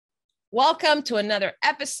Welcome to another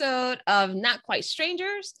episode of Not Quite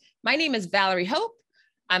Strangers. My name is Valerie Hope.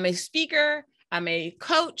 I'm a speaker, I'm a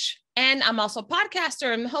coach, and I'm also a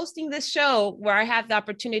podcaster. I'm hosting this show where I have the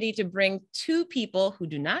opportunity to bring two people who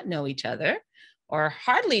do not know each other or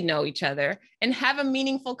hardly know each other and have a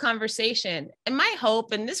meaningful conversation. And my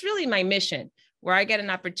hope, and this is really my mission, where I get an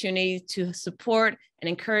opportunity to support and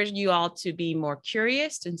encourage you all to be more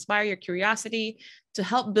curious, to inspire your curiosity, to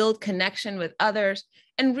help build connection with others,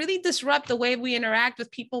 and really disrupt the way we interact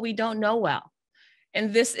with people we don't know well.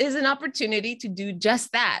 And this is an opportunity to do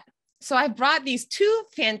just that. So I brought these two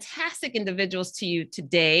fantastic individuals to you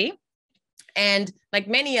today. And like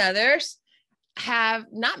many others, have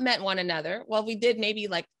not met one another. Well, we did maybe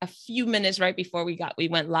like a few minutes right before we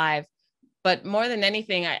went live. But more than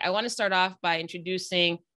anything, I want to start off by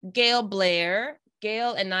introducing Gail Blair.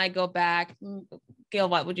 Gail and I go back, Gail,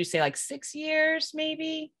 what would you say, like 6 years,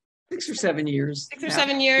 maybe? 6 or 7 years. 6 or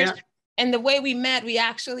 7 years. Yeah. And the way we met, we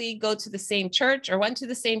actually go to the same church or went to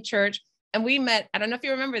the same church. And we met, I don't know if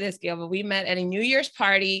you remember this, Gail, but we met at a New Year's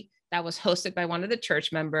party that was hosted by one of the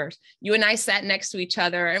church members. You and I sat next to each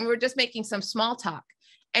other and we were just making some small talk.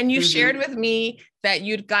 And you shared with me that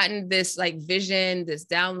you'd gotten this like vision, this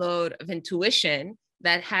download of intuition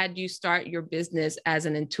that had you start your business as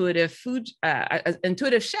an intuitive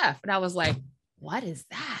intuitive chef. And I was like, what is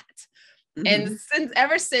that? And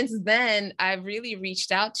ever since then, I've really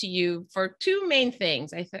reached out to you for two main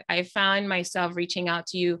things. I found myself reaching out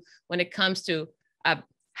to you when it comes to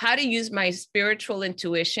how to use my spiritual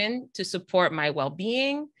intuition to support my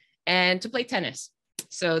well-being and to play tennis.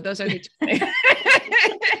 So those are the two things.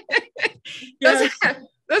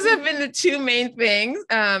 Those have been the two main things.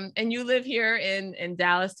 And you live here in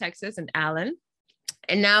Dallas, Texas, in Allen.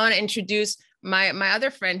 And now I want to introduce my other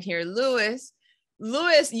friend here, Louis.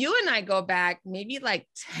 Louis, you and I go back maybe like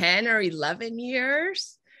 10 or 11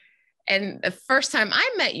 years. And the first time I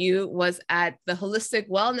met you was at the Holistic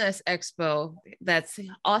Wellness Expo that's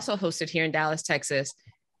also hosted here in Dallas, Texas.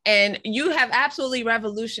 And you have absolutely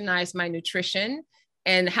revolutionized my nutrition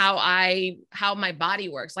and how my body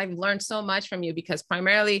works. I've learned so much from you because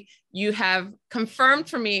primarily you have confirmed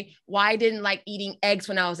for me why I didn't like eating eggs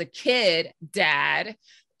when I was a kid, Dad,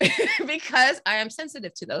 because I am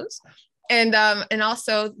sensitive to those. And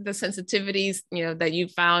also the sensitivities, that you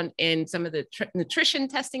found in some of the nutrition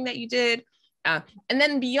testing that you did. And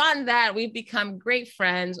then beyond that, we've become great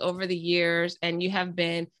friends over the years, and you have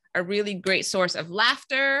been a really great source of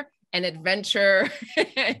laughter and adventure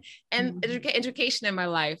and education in my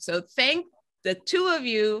life. So thank the two of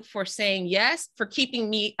you for saying yes, for keeping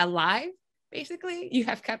me alive. Basically, you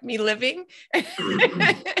have kept me living and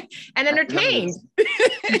entertained.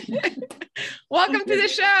 Welcome to the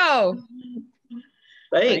show.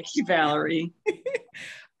 Thank you, Valerie.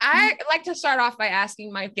 I like to start off by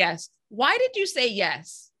asking my guests, why did you say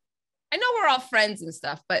yes? I know we're all friends and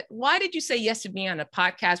stuff, but why did you say yes to be on a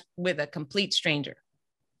podcast with a complete stranger?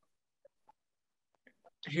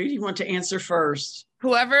 Who do you want to answer first?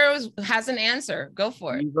 Whoever has an answer, go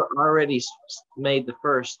for it. You've already made the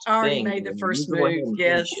first thing. Made the first move,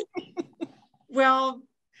 yes. Well,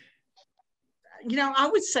 I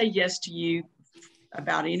would say yes to you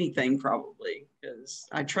about anything probably because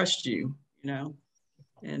I trust you,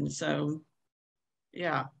 and so,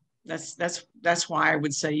 yeah, that's why I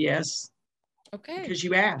would say yes. Okay. Because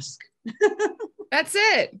you ask. That's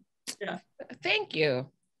it. Yeah. Thank you.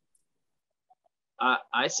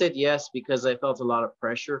 I said yes because I felt a lot of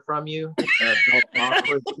pressure from you. I felt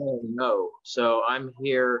awkward saying no. So I'm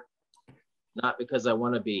here not because I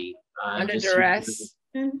want to be. Under duress.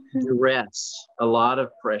 Duress. A lot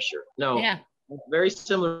of pressure. No. Yeah. Very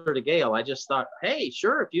similar to Gail. I just thought, hey,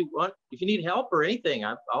 sure, if you need help or anything,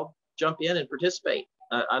 I'll jump in and participate.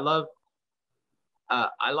 I like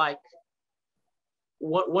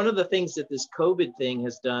one of the things that this COVID thing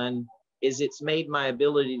has done is it's made my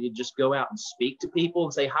ability to just go out and speak to people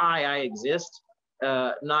and say, hi, I exist.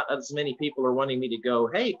 Not as many people are wanting me to go,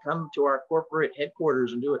 hey, come to our corporate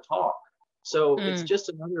headquarters and do a talk. So it's just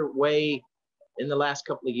another way. In the last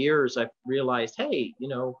couple of years, I've realized, hey,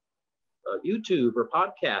 YouTube or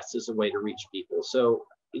podcasts is a way to reach people. So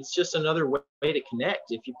it's just another way to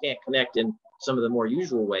connect. If you can't connect in some of the more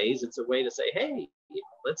usual ways, it's a way to say, hey,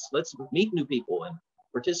 let's meet new people and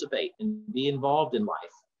participate and be involved in life.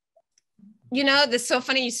 It's so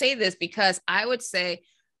funny you say this because I would say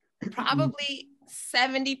probably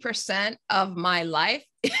 70% of my life,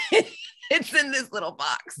 it's in this little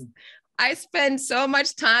box. I spend so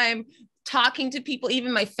much time talking to people,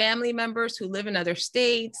 even my family members who live in other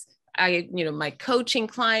states. My coaching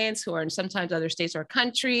clients who are in sometimes other states or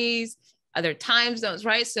countries, other time zones,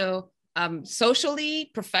 right? So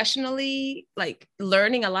socially, professionally, like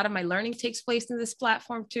learning. A lot of my learning takes place in this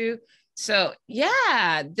platform too. So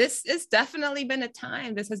yeah, this has definitely been a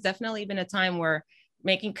time. This has definitely been a time where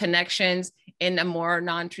making connections in a more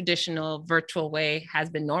non-traditional virtual way has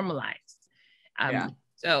been normalized. Yeah.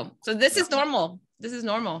 So this is normal. This is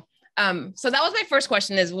normal. So that was my first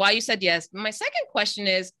question, is why you said yes. My second question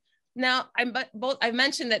is, now I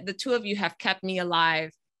mentioned that the two of you have kept me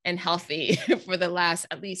alive and healthy for the last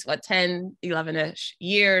at least 10, 11-ish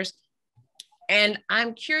years. And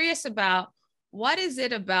I'm curious about, what is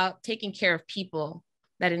it about taking care of people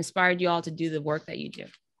that inspired you all to do the work that you do?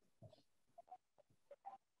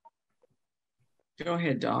 Go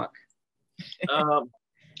ahead, Doc.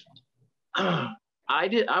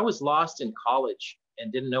 I was lost in college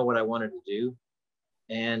and didn't know what I wanted to do.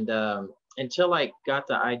 And until I got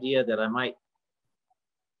the idea that I might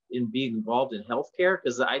be involved in healthcare,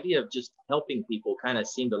 because the idea of just helping people kind of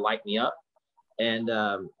seemed to light me up. And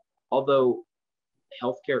although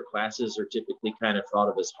healthcare classes are typically kind of thought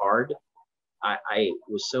of as hard, I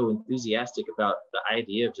was so enthusiastic about the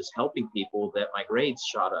idea of just helping people that my grades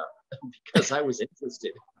shot up because I was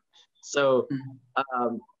interested. So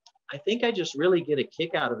I think I just really get a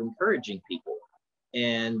kick out of encouraging people.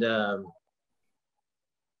 And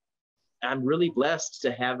I'm really blessed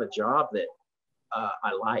to have a job that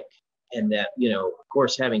I like, and that, of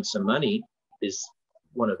course, having some money is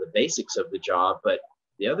one of the basics of the job. But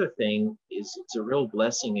the other thing is, it's a real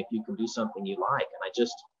blessing if you can do something you like. And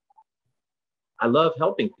I love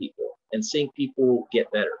helping people and seeing people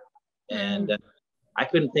get better. And I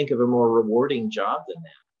couldn't think of a more rewarding job than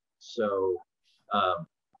that. So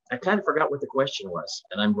I kind of forgot what the question was,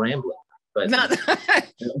 and I'm rambling. But no,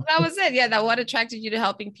 that was it. Yeah, that what attracted you to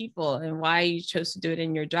helping people and why you chose to do it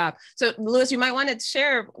in your job. So, Louis, you might want to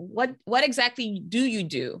share what exactly do you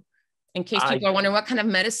do, in case people are wondering what kind of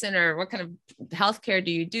medicine or what kind of healthcare do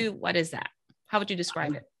you do? What is that? How would you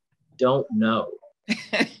describe it? Don't know.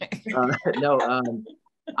 No,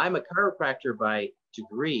 I'm a chiropractor by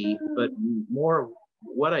degree, but more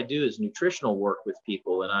what I do is nutritional work with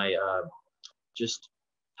people, and I just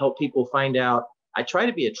help people find out. I try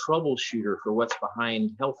to be a troubleshooter for what's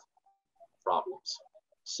behind health problems.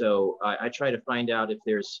 So I try to find out if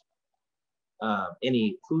there's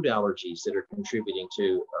any food allergies that are contributing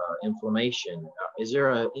to inflammation. Is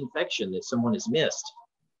there an infection that someone has missed?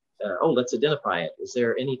 Let's identify it. Is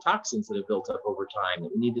there any toxins that have built up over time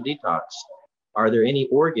that we need to detox? Are there any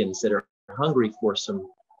organs that are hungry for some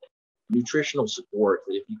nutritional support,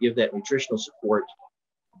 that if you give that nutritional support,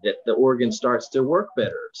 that the organ starts to work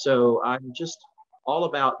better? So I'm just all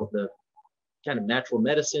about the kind of natural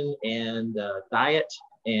medicine and diet,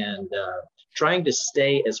 and trying to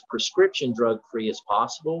stay as prescription drug free as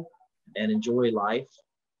possible and enjoy life.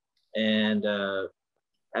 And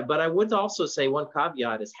but I would also say one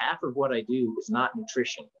caveat is, half of what I do is not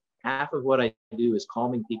nutrition. Half of what I do is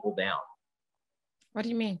calming people down. What do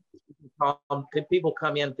you mean? People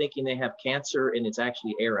come in thinking they have cancer and it's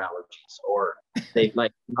actually air allergies, or they've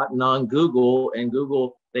gotten on Google, and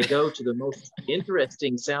they go to the most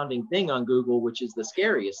interesting sounding thing on Google, which is the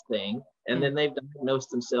scariest thing. And then they've diagnosed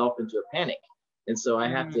themselves into a panic. And so I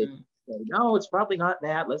have to say, no, it's probably not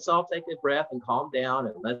that. Let's all take a breath and calm down,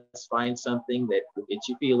 and let's find something that will get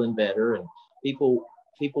you feeling better. And people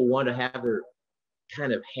want to have their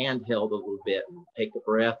kind of handheld a little bit and take a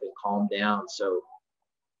breath and calm down. So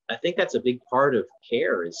I think that's a big part of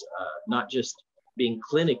care, is not just being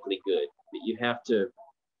clinically good, but you have to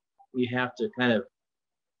kind of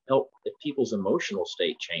help people's emotional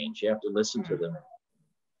state change. You have to listen to them,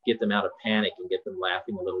 get them out of panic, and get them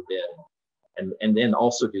laughing a little bit, and then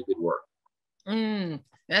also do good work.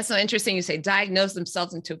 That's so interesting. You say diagnose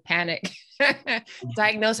themselves into panic,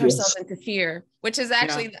 diagnose ourselves into fear, which is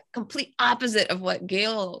actually the complete opposite of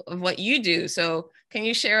what you do. So can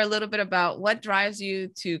you share a little bit about what drives you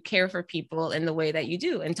to care for people in the way that you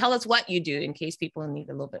do, and tell us what you do in case people need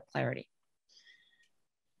a little bit of clarity?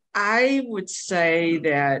 I would say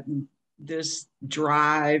that this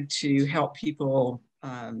drive to help people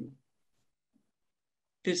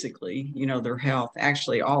physically, their health,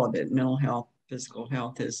 actually all of it, mental health, physical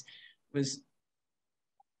health, was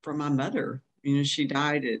from my mother. She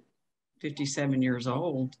died at 57 years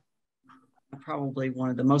old. Probably one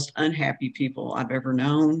of the most unhappy people I've ever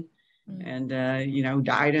known. And,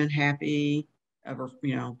 died unhappy,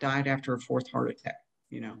 died after a fourth heart attack,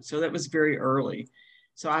 so that was very early.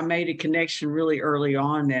 So I made a connection really early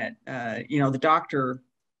on that, the doctor,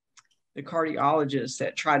 the cardiologist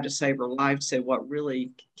that tried to save her life, said what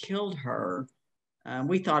really killed her,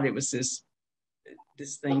 we thought it was this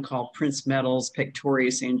thing called Prince Metal's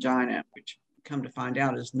pectoris angina, which come to find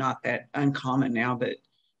out is not that uncommon now, but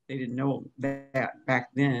they didn't know that back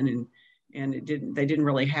then. And they didn't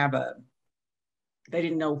really have they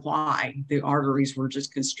didn't know why the arteries were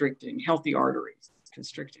just constricting, healthy arteries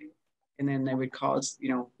constricting. And then they would cause,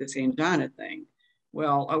 this angina thing.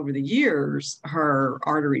 Well, over the years, her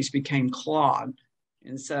arteries became clogged.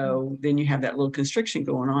 And so then you have that little constriction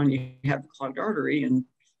going on. You have the clogged artery and,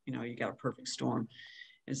 you got a perfect storm.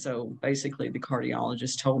 And so basically the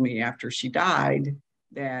cardiologist told me after she died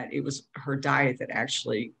that it was her diet that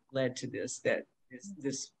actually led to this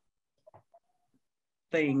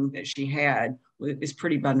thing that she had is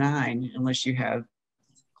pretty benign unless you have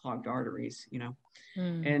clogged arteries,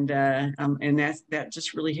 And that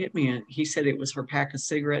just really hit me. And he said it was her pack of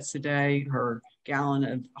cigarettes a day, her gallon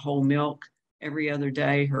of whole milk every other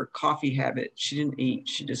day, her coffee habit. She didn't eat;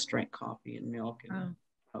 she just drank coffee and milk and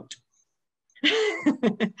oat.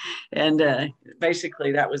 And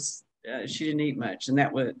basically, that was she didn't eat much, and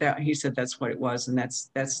that he said that's what it was, and that's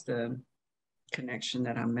the connection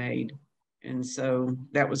that I made. And so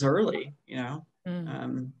that was early,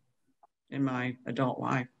 in my adult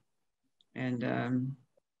life. And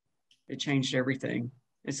it changed everything.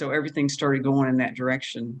 And so everything started going in that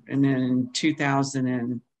direction. And then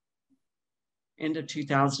in end of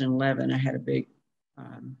 2011, I had a big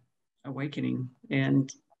awakening.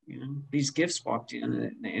 And, these gifts walked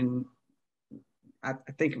in. And I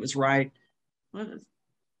think it was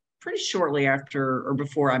pretty shortly after or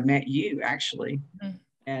before I met you, actually. Mm-hmm.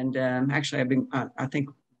 And actually, I think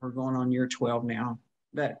we're going on year 12 now.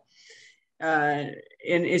 But and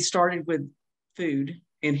it started with food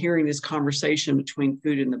and hearing this conversation between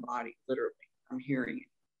food and the body. Literally, I'm hearing it.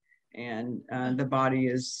 And the body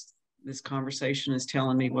this conversation is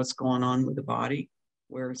telling me what's going on with the body,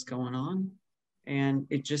 where it's going on. And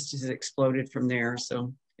it just has exploded from there.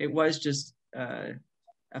 So it was just a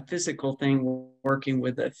physical thing working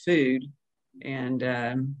with the food. And,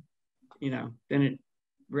 then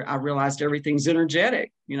I realized everything's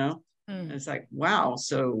energetic, And it's like, wow.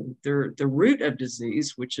 So the root of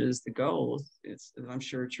disease, which is the goal, I'm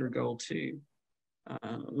sure it's your goal too,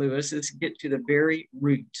 Lewis, is to get to the very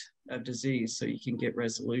root of disease so you can get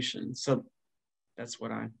resolution. So that's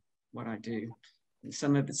what I do. And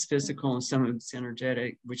some of it's physical and some of it's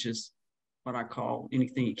energetic, which is what I call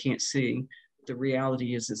anything you can't see. The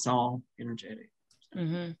reality is it's all energetic.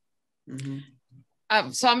 Mm-hmm.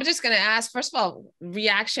 Mm-hmm. So I'm just going to ask, first of all,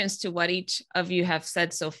 reactions to what each of you have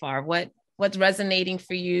said so far. What's resonating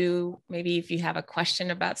for you? Maybe if you have a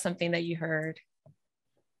question about something that you heard.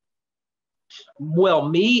 Well,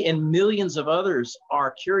 me and millions of others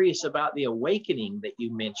are curious about the awakening that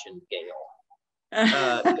you mentioned, Gail.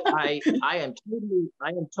 I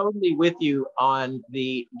am totally with you on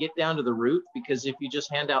the get down to the root, because if you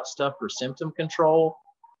just hand out stuff for symptom control,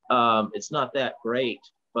 it's not that great.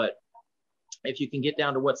 But if you can get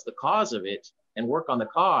down to what's the cause of it and work on the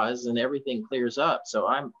cause, and everything clears up. So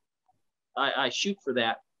I shoot for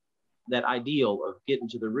that ideal of getting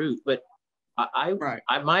to the root. But I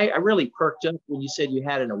really perked up when you said you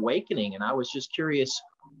had an awakening, and I was just curious.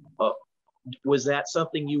 Was that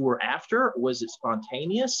something you were after? Was it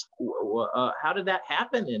spontaneous? How did that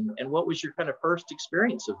happen? And what was your kind of first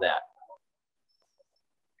experience of that?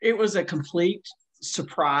 It was a complete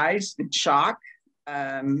surprise and shock.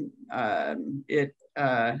 I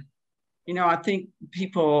think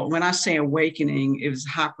people, when I say awakening, it was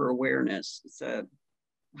hyper awareness. It's a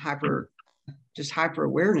hyper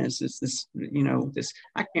awareness. It's this, this,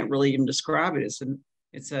 I can't really even describe it. It's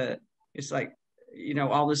like,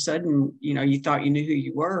 all of a sudden, you thought you knew who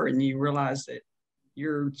you were, and you realize that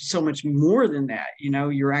you're so much more than that.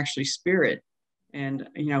 You're actually spirit. And,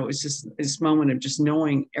 it's just this moment of just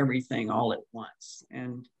knowing everything all at once.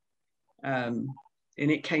 And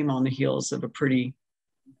it came on the heels of a pretty,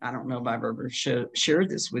 I don't know if I've ever shared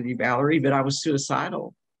this with you, Valerie, but I was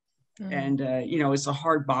suicidal. And, it's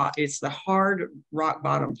the hard rock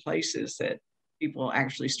bottom places that people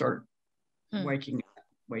actually start waking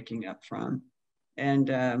up from. And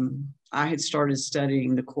I had started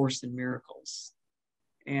studying the Course in Miracles.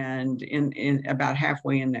 And in about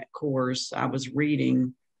halfway in that course, I was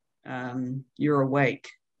reading, You're Awake.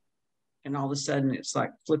 And all of a sudden, it's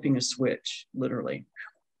like flipping a switch, literally.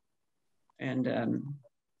 And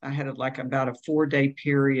I had about a 4-day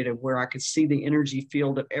period of where I could see the energy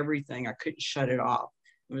field of everything. I couldn't shut it off.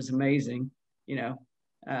 It was amazing.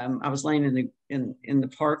 I was laying in the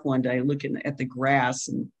park one day looking at the grass,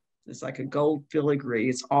 and it's like a gold filigree.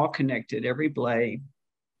 It's all connected, every blade.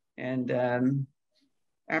 And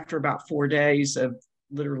after about 4 days of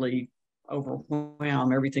literally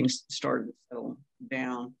overwhelm, everything started to settle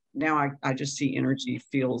down. now I just see energy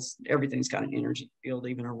fields. Everything's got an energy field,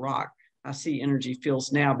 even a rock. I see energy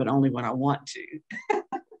fields now, but only when I want to,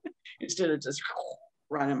 instead of just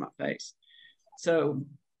right in my face. So,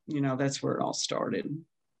 that's where it all started.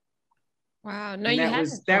 Wow. No, and you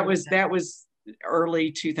that was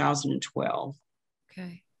early 2012.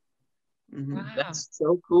 Okay. Mm-hmm. Wow. That's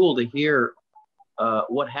so cool to hear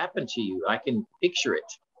what happened to you. I can picture it.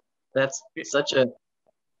 That's such a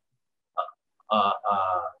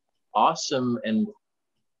awesome and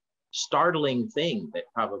startling thing that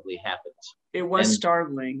probably happened. It was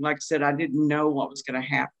startling. Like I said, I didn't know what was going to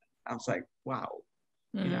happen. I was like, wow,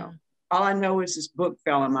 all I know is this book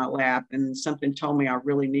fell in my lap and something told me I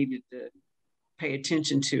really needed to pay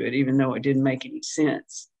attention to it, even though it didn't make any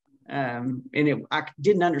sense. And I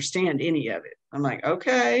didn't understand any of it. I'm like,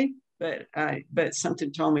 okay, but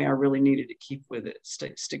something told me I really needed to keep with it,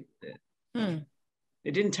 stick with it.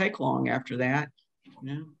 It didn't take long after that,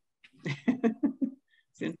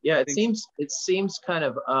 Yeah, it seems kind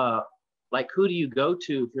of like, who do you go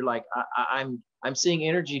to if you're like, I'm seeing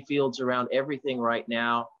energy fields around everything right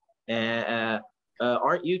now, and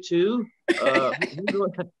aren't you too?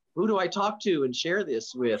 Who do I talk to and share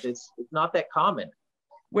this with? It's not that common.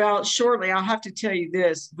 Well, shortly, I'll have to tell you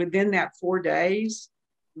this. Within that 4 days,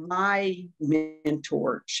 my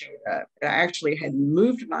mentor showed up. I actually had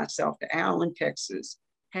moved myself to Allen, Texas.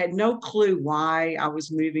 Had no clue why I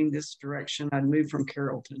was moving this direction. I'd moved from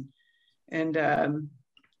Carrollton. And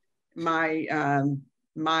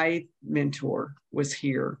my mentor was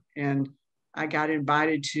here. And I got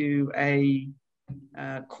invited to a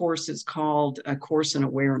course. It's called A Course in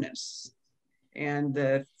Awareness. And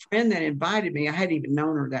the friend that invited me, I hadn't even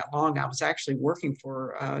known her that long. I was actually working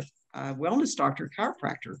for a wellness doctor,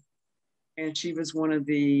 chiropractor. And she was one of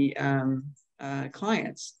the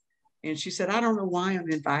clients. And she said, I don't know why I'm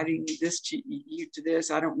inviting you to this.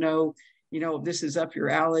 I don't know, if this is up your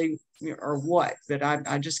alley or what, but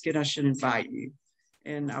I just get I should invite you.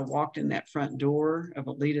 And I walked in that front door of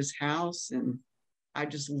Alita's house and I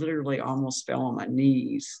just literally almost fell on my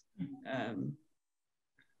knees.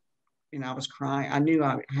 I was crying. I knew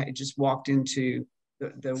I had just walked into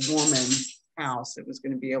the woman's house that was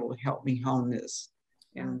going to be able to help me hone this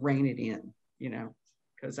and rein it in,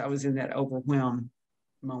 because I was in that overwhelmed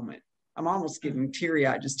moment. I'm almost getting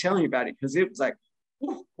teary-eyed just telling you about it because it was like,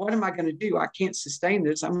 what am I going to do? I can't sustain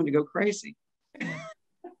this. I'm going to go crazy.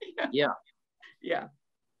 Yeah.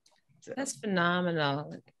 So. That's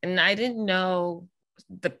phenomenal. And I didn't know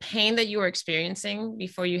the pain that you were experiencing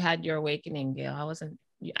before you had your awakening, Gail.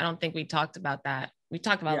 I don't think we talked about that. We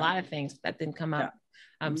talked about a lot of things that didn't come up.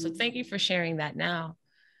 So thank you for sharing that now.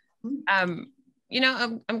 I'm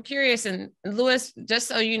curious, and Louis, just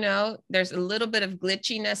so you know, there's a little bit of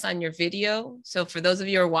glitchiness on your video. So for those of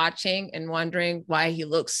you who are watching and wondering why he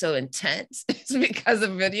looks so intense, it's because the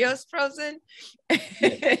video is frozen.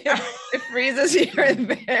 It freezes here and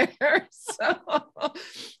there. So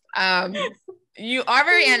you are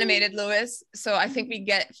very animated, Louis. So I think we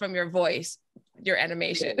get from your voice, your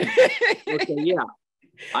animation. Okay, yeah.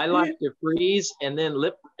 I like to freeze and then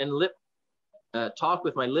lip talk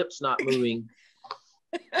with my lips not moving.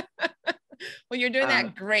 Well, you're doing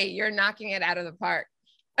that great. You're knocking it out of the park.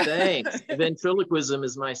 Thanks. Ventriloquism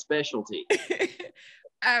is my specialty.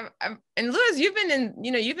 And Louis, you've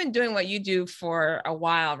been doing what you do for a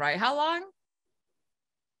while, right? How long?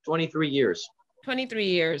 23 years. 23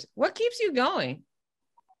 years. What keeps you going?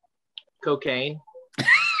 Cocaine.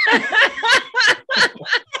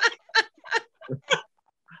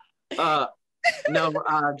 No,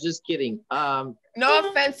 just kidding. No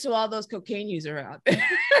offense to all those cocaine users out there.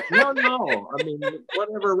 No. I mean,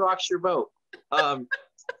 whatever rocks your boat. But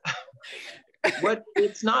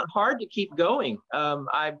it's not hard to keep going. I'm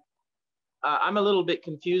a little bit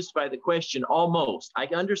confused by the question. Almost, I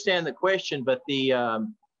can understand the question, but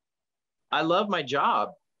I love my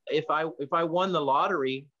job. If I won the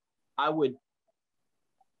lottery, I would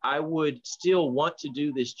still want to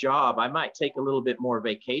do this job. I might take a little bit more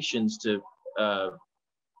vacations to.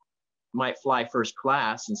 Might fly first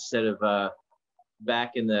class instead of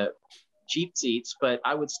back in the cheap seats, but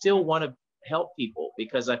I would still want to help people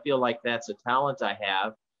because I feel like that's a talent I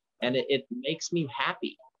have and it makes me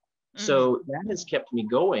happy. So that has kept me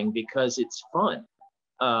going because it's fun.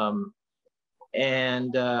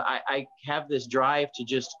 And I have this drive to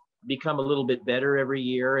just become a little bit better every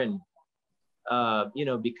year and,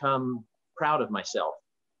 become proud of myself.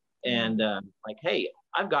 And like, hey,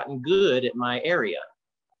 I've gotten good at my area.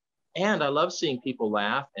 And I love seeing people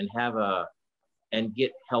laugh and and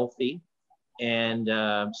get healthy. And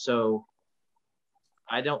so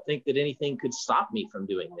I don't think that anything could stop me from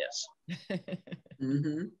doing this.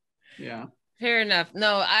 Yeah. Fair enough.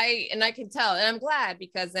 No, I can tell, and I'm glad,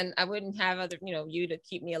 because then I wouldn't have other, you to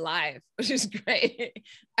keep me alive, which is great.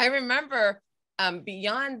 I remember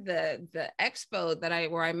beyond the expo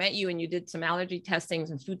where I met you and you did some allergy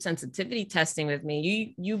testings and food sensitivity testing with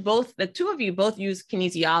me. You both, the two of you both use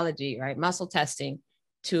kinesiology, right? Muscle testing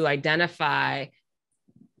to identify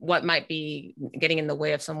what might be getting in the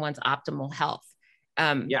way of someone's optimal health.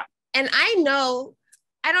 Yeah. And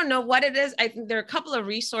I don't know what it is. I think there are a couple of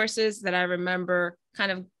resources that I remember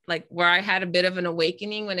kind of like where I had a bit of an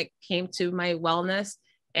awakening when it came to my wellness.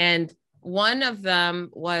 And one of them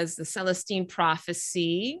was the Celestine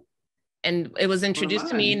Prophecy. And it was introduced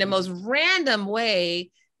to me in the most random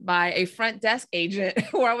way by a front desk agent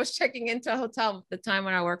where I was checking into a hotel at the time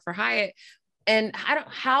when I worked for Hyatt. And I don't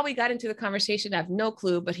how we got into the conversation. I have no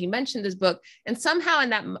clue, but he mentioned this book. And somehow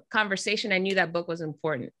in that conversation, I knew that book was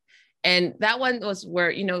important. And that one was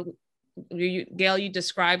where, Gail, you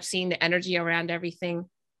described seeing the energy around everything.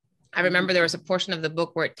 I remember there was a portion of the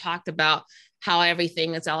book where it talked about how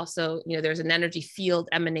everything is also, there's an energy field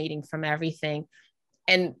emanating from everything.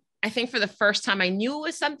 And I think for the first time, I knew it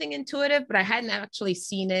was something intuitive, but I hadn't actually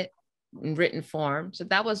seen it in written form. So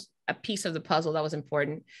that was a piece of the puzzle that was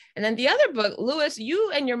important. And then the other book, Lewis,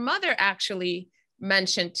 you and your mother actually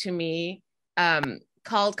mentioned to me,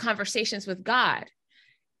 called Conversations with God.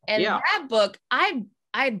 And that book, I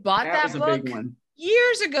bought that book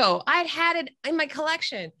years ago. I'd had it in my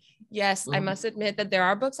collection. Yes, I must admit that there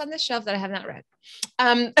are books on the shelf that I have not read.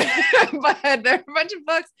 But there are a bunch of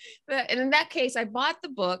books and in that case, I bought the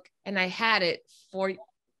book and I had it for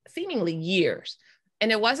seemingly years.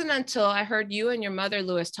 And it wasn't until I heard you and your mother,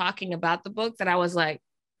 Lewis, talking about the book that I was like,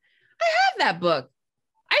 I have that book.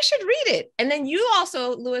 I should read it. And then you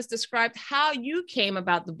also, Lewis, described how you came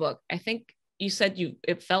about the book. I think you said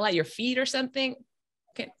it fell at your feet or something.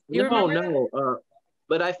 No.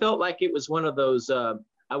 But I felt like it was one of those,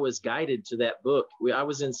 I was guided to that book. I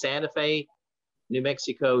was in Santa Fe, New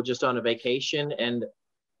Mexico, just on a vacation. And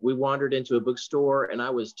we wandered into a bookstore and I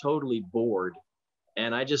was totally bored.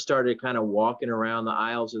 And I just started kind of walking around the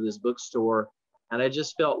aisles of this bookstore. And I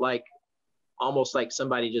just felt like almost like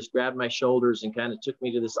somebody just grabbed my shoulders and kind of took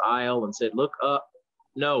me to this aisle and said, look up.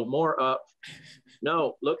 No, more up.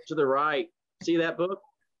 No, look to the right. See that book?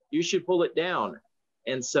 You should pull it down.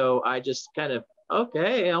 And so I just kind of,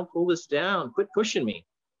 okay, I'll pull this down. Quit pushing me.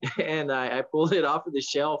 And I pulled it off of the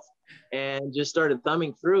shelf and just started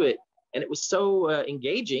thumbing through it. And it was so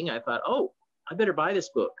engaging. I thought, oh, I better buy this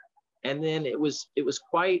book. And then it was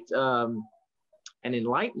quite an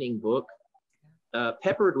enlightening book,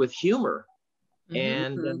 peppered with humor.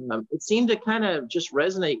 And it seemed to kind of just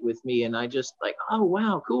resonate with me. And I just like, oh,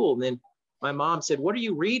 wow, cool. And then my mom said, what are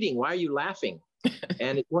you reading? Why are you laughing?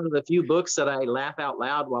 And it's one of the few books that I laugh out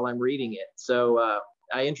loud while I'm reading it. So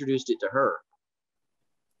I introduced it to her.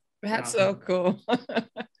 That's so cool.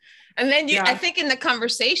 And then I think in the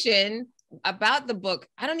conversation about the book,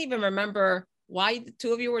 I don't even remember why the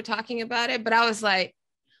two of you were talking about it, but I was like,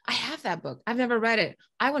 I have that book. I've never read it.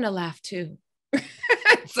 I want to laugh too.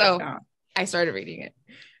 So I started reading it.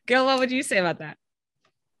 Gail, what would you say about that?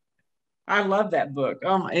 I love that book.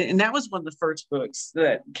 And that was one of the first books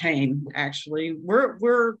that came, actually.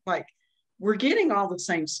 We're getting all the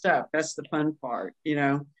same stuff. That's the fun part,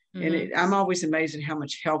 And I'm always amazed at how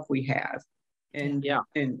much help we have and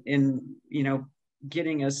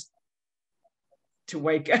getting us to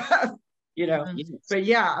wake up, But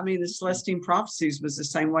the Celestine Prophecies was the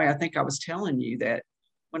same way. I think I was telling you that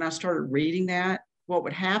when I started reading that, what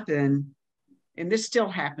would happen, and this still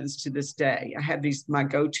happens to this day. I have my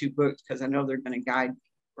go-to books because I know they're going to guide me,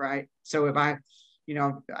 right? So if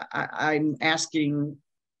I'm asking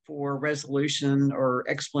for resolution or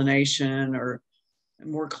explanation or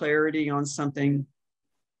more clarity on something,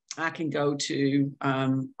 I can go to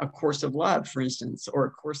A Course of Love, for instance, or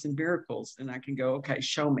A Course in Miracles, and I can go, okay,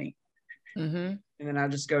 show me. And then I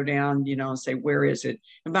just go down, and say, where is it?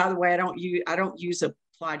 And by the way, I don't use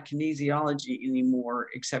applied kinesiology anymore,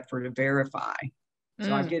 except for to verify.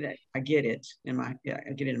 So I get it in my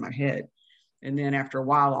head. And then after a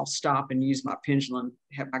while, I'll stop and use my pendulum.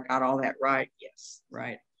 Have I got all that right? Yes,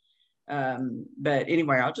 right. But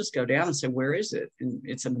anyway, I'll just go down and say, where is it? And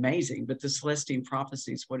it's amazing. But the Celestine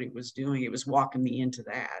Prophecies, what it was doing, it was walking me into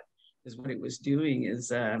that. Is what it was doing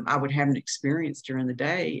is I would have an experience during the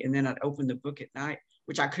day, and then I'd open the book at night,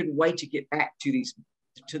 which I couldn't wait to get back to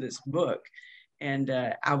this book. And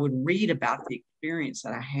I would read about the experience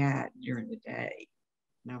that I had during the day.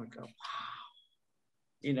 And I would go,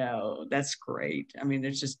 wow, that's great. I mean,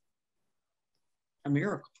 it's just a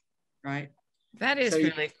miracle, right? That is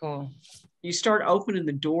really cool. you start opening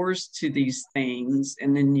the doors to these things,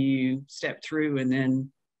 and then you step through, and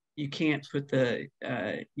then you can't put it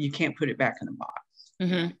back in the box.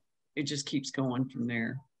 Mm-hmm. It just keeps going from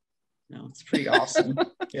there. No, it's pretty awesome.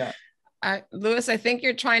 Yeah. Louis, I think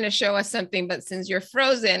you're trying to show us something, but since you're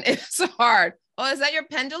frozen, it's hard. Oh, is that your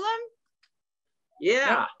pendulum?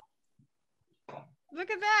 Yeah. Look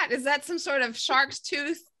at that. Is that some sort of shark's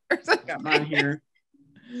tooth or something? Got mine here.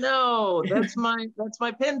 No, that's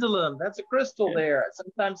my pendulum. That's a crystal there.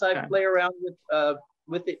 Sometimes I play around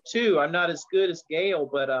with it too. I'm not as good as Gail,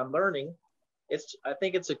 but I'm learning. I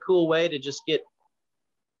think it's a cool way to just get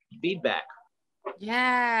feedback.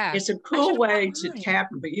 Yeah. It's a cool way to tap,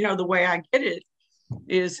 but the way I get it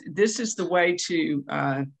is this is the way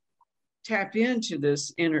to tap into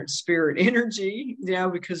this inner spirit energy,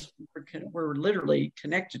 because we're literally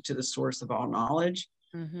connected to the source of all knowledge.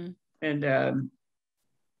 Mm-hmm. And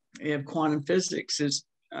if quantum physics is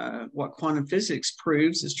what quantum physics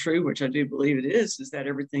proves is true, which I do believe it is that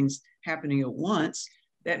everything's happening at once.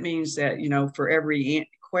 That means that, for every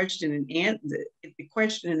question the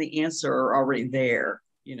question and the answer are already there,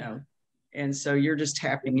 and so you're just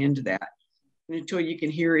tapping into that. And until you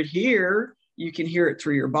can hear it here, you can hear it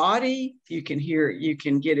through your body. You can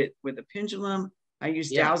get it with a pendulum. I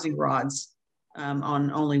use dowsing rods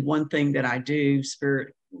on only one thing that I do.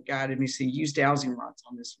 Spirit guided me to use dowsing rods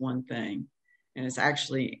on this one thing. And it's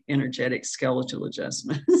actually energetic skeletal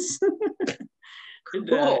adjustments.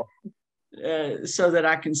 Cool. So that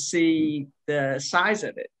I can see the size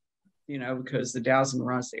of it, because the dowsing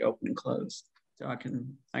rods, they open and close. So I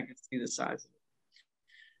can see the size of it.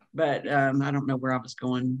 But I don't know where I was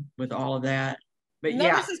going with all of that. But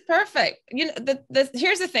no, this is perfect.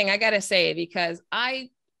 Here's the thing I got to say, because I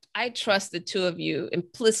trust the two of you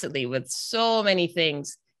implicitly with so many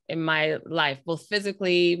things in my life, both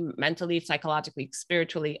physically, mentally, psychologically,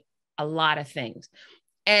 spiritually, a lot of things.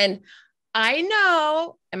 And I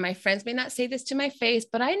know, and my friends may not say this to my face,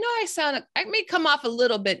 but I know I may come off a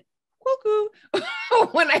little bit cuckoo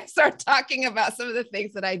when I start talking about some of the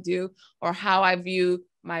things that I do or how I view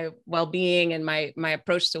my well-being and my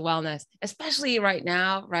approach to wellness, especially right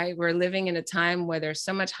now, right? We're living in a time where there's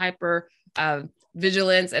so much hyper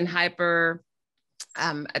vigilance and hyper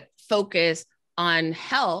focus on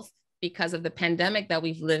health because of the pandemic that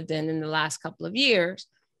we've lived in the last couple of years.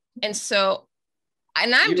 And so,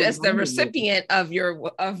 and I'm just the recipient of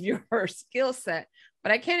your skill set,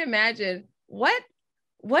 but I can't imagine what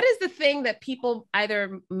is the thing that people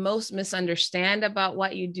either most misunderstand about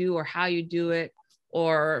what you do or how you do it,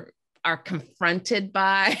 or are confronted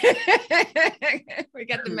by. We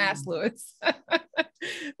got the mask, Louis.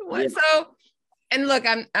 So, and look,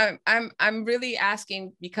 I'm really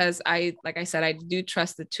asking because like I said, I do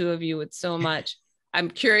trust the two of you with so much. I'm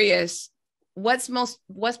curious, what's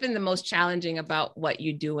been the most challenging about what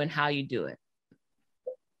you do and how you do it?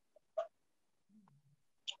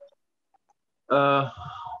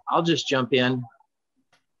 I'll just jump in.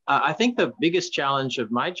 I think the biggest challenge of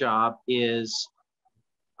my job is,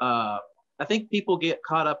 I think people get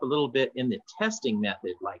caught up a little bit in the testing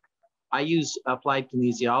method. Like, I use applied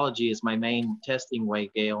kinesiology as my main testing way,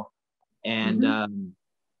 Gail. And,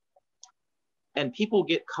 and people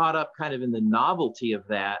get caught up kind of in the novelty of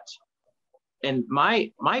that. And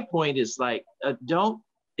my point is like,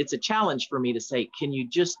 it's a challenge for me to say, can you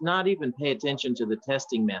just not even pay attention to the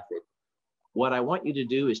testing method? What I want you to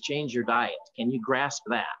do is change your diet. Can you grasp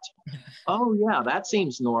that? Oh yeah, that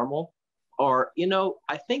seems normal. Or,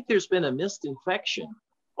 I think there's been a missed infection,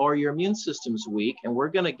 or your immune system's weak, and we're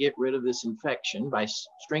going to get rid of this infection by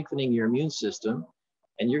strengthening your immune system,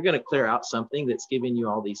 and you're going to clear out something that's giving you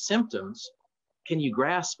all these symptoms. Can you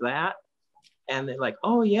grasp that? And they're like,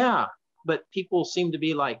 oh yeah. But people seem to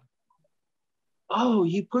be like, oh,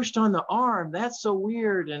 you pushed on the arm. That's so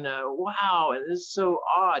weird. And wow, and this is so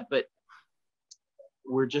odd. But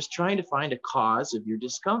we're just trying to find a cause of your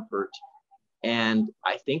discomfort. And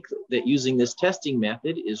I think that using this testing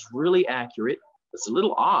method is really accurate. It's a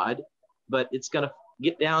little odd, but it's going to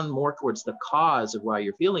get down more towards the cause of why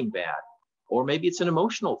you're feeling bad. Or maybe it's an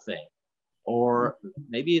emotional thing, or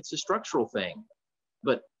maybe it's a structural thing.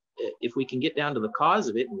 But if we can get down to the cause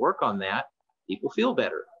of it and work on that, people feel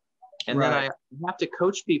better. And then I have to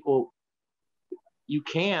coach people. You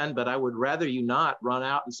can, but I would rather you not run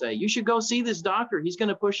out and say, you should go see this doctor. He's going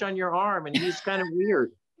to push on your arm and he's kind of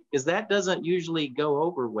weird, because that doesn't usually go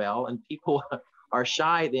over well. And people are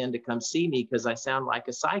shy then to come see me because I sound like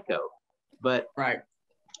a psycho. But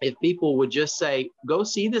if people would just say, go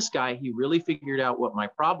see this guy, he really figured out what my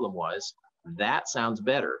problem was, that sounds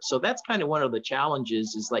better. So that's kind of one of the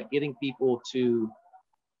challenges, is like getting people to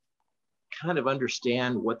kind of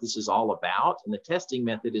understand what this is all about. And the testing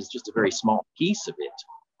method is just a very small piece of it.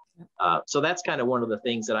 So that's kind of one of the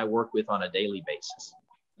things that I work with on a daily basis.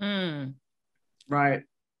 Right.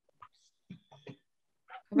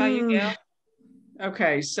 How about you, Gail?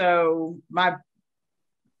 Okay, so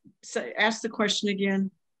ask the question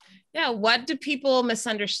again. Yeah, what do people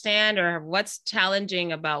misunderstand, or what's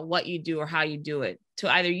challenging about what you do or how you do it, to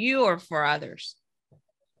either you or for others?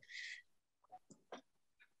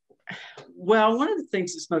 Well, one of the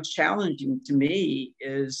things that's most challenging to me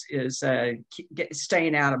is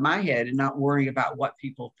staying out of my head and not worrying about what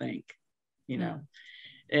people think, you know.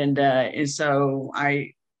 And so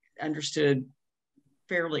I understood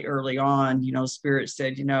fairly early on, you know, Spirit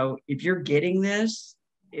said, you know, if you're getting this,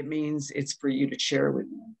 it means it's for you to share with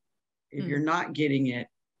me. If you're not getting it,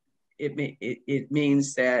 it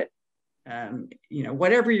means that, you know,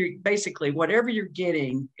 whatever you're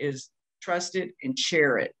getting is trust it and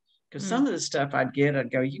share it. Because some of the stuff I'd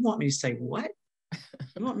go, you want me to say what?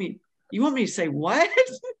 You want me to say what?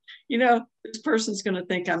 You know, this person's going to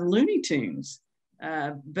think I'm Looney Tunes.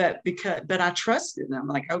 But I trust it. And I'm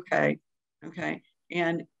like, okay.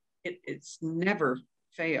 And it's never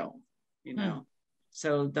failed, you know.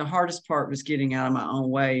 So the hardest part was getting out of my own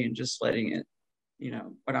way and just letting it, you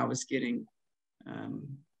know, what I was getting,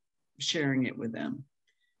 sharing it with them.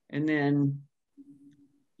 And then,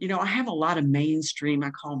 you know, I have a lot of I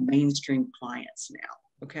call mainstream clients now.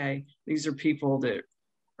 Okay. These are people that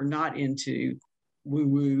are not into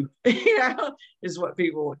woo-woo, you know, is what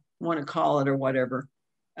people want to call it or whatever.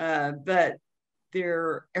 But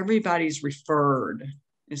everybody's referred.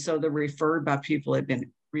 And so they're referred by people that have been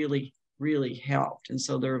really, really helped. And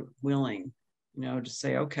so they're willing, you know, to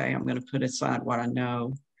say, okay, I'm going to put aside what I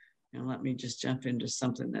know and let me just jump into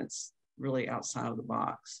something that's really outside of the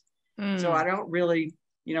box. So I don't really,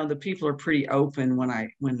 you know, the people are pretty open when I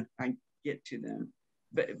get to them,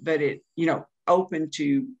 but it, you know, open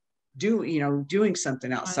to doing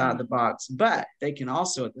something outside the box, but they can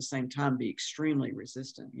also at the same time be extremely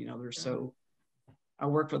resistant. You know, I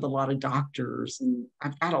work with a lot of doctors, and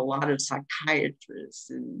I've got a lot of psychiatrists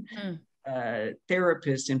and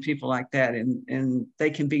therapists and people like that. And they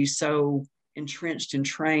can be so entrenched and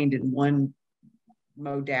trained in one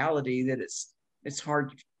modality that it's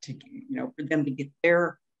hard to, you know, for them to get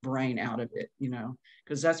their brain out of it, you know,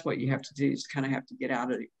 because that's what you have to do, is kind of have to get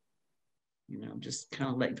out of it, you know, just kind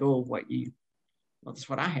of let go of that's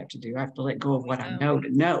what I have to do. I have to let go of what I know to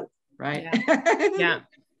know, right? Yeah.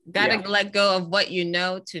 Gotta let go of what you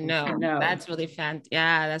know to know. That's really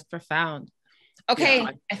yeah, that's profound. Okay,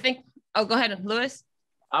 I think, go ahead, Lewis.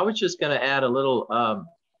 I was just going to add a little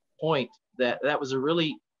point that was a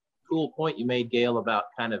really cool point you made, Gail, about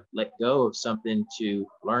kind of let go of something to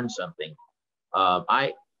learn something.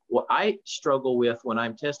 What I struggle with when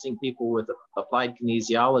I'm testing people with applied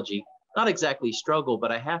kinesiology, not exactly struggle,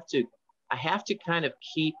 but I have to kind of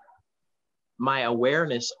keep my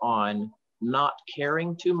awareness on not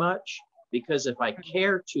caring too much, because if I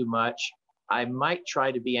care too much, I might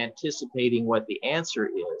try to be anticipating what the answer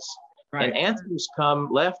is. Right. And answers come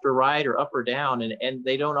left or right or up or down, and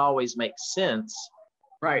they don't always make sense.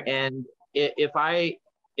 Right. And if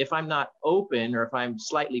I'm not open, or if I'm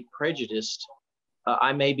slightly prejudiced,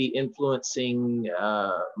 I may be influencing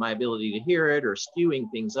my ability to hear it or skewing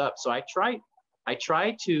things up. So I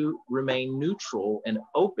try to remain neutral and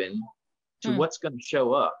open to what's going to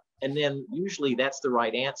show up. And then usually that's the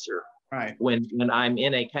right answer. Right. When I'm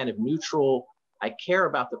in a kind of neutral, I care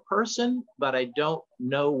about the person, but I don't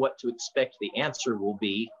know what to expect the answer will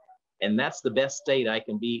be. And that's the best state I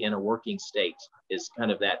can be in a working state, is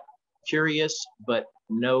kind of that curious, but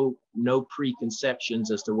no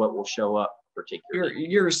preconceptions as to what will show up particularly.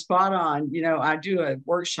 You're spot on. You know, I do a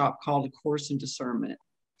workshop called A Course in Discernment.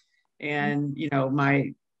 And, you know,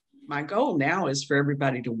 my goal now is for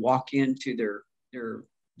everybody to walk into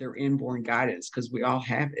their inborn guidance, because we all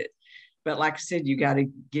have it. But like I said, you got to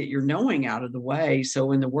get your knowing out of the way.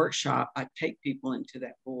 So in the workshop, I take people into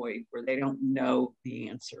that void where they don't know the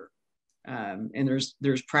answer. And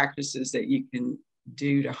there's practices that you can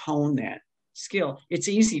do to hone that skill. It's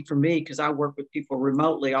easy for me because I work with people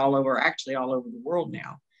remotely all over the world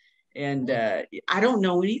now. And I don't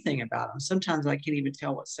know anything about them. Sometimes I can't even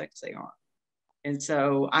tell what sex they are. And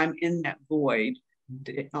so I'm in that void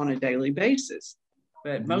on a daily basis.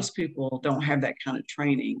 But most people don't have that kind of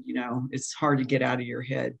training. You know, it's hard to get out of your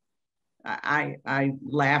head. I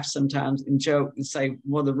laugh sometimes and joke and say,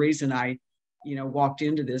 well, the reason I, you know, walked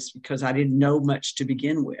into this because I didn't know much to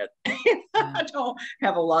begin with. I don't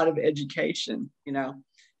have a lot of education, you know,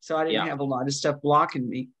 so I didn't have a lot of stuff blocking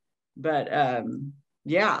me. But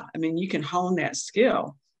yeah, I mean, you can hone that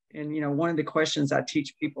skill. And, one of the questions I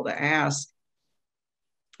teach people to ask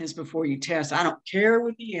is before you test, I don't care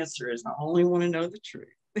what the answer is. I only want to know the truth.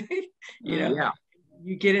 Yeah.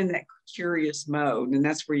 You get in that curious mode, and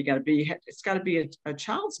that's where you got to be. It's got to be a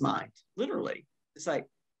child's mind, literally. It's like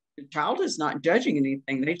the child is not judging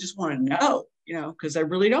anything. They just want to know, because they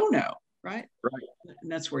really don't know. Right.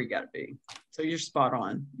 And that's where you got to be. So you're spot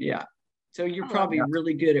on. Yeah. So you're probably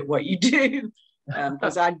really good at what you do.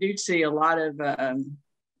 Because I do see a lot of,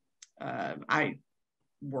 I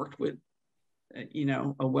worked with, a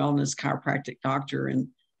wellness chiropractic doctor. And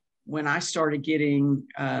when I started getting,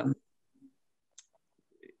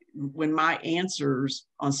 when my answers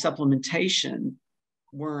on supplementation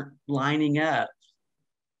weren't lining up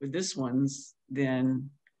with this one's, then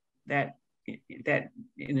that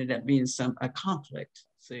ended up being a conflict.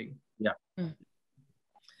 See? Yeah.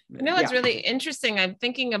 What's really interesting? I'm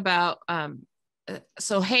thinking about,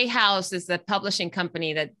 so Hay House is the publishing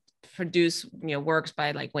company that produce, works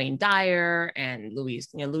by like Wayne Dyer and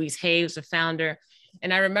Louise Hay was the founder.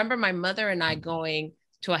 And I remember my mother and I going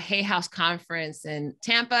to a Hay House conference in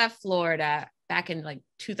Tampa, Florida, back in like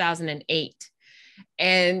 2008.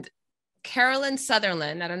 And Carolyn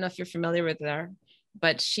Sutherland, I don't know if you're familiar with her,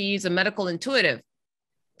 but she's a medical intuitive.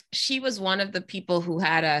 She was one of the people who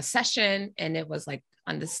had a session, and it was like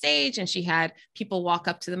on the stage, and she had people walk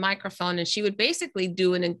up to the microphone, and she would basically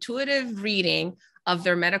do an intuitive reading of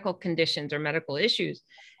their medical conditions or medical issues.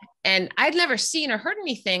 And I'd never seen or heard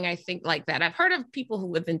anything, I think, like that. I've heard of people who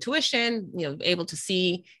with intuition, able to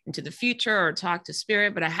see into the future or talk to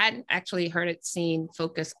spirit, but I hadn't actually heard it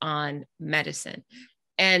focus on medicine.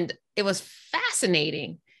 And it was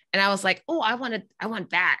fascinating. And I was like, oh, I want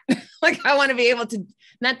that. Like, I want to be able to,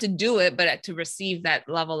 not to do it, but to receive that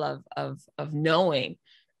level of knowing,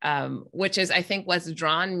 which is, I think, what's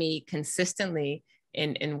drawn me consistently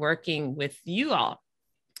in working with you all,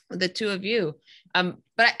 the two of you.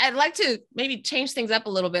 But I'd like to maybe change things up a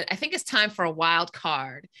little bit. I think it's time for a wild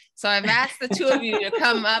card. So I've asked the two of you to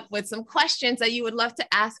come up with some questions that you would love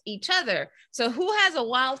to ask each other. So who has a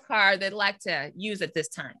wild card they'd like to use at this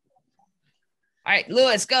time? All right,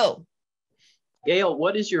 Lewis, go. Gail,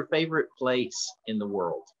 what is your favorite place in the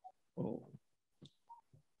world? Oh.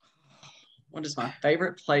 What is my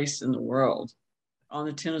favorite place in the world? On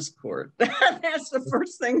the tennis court. That's the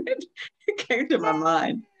first thing that came to my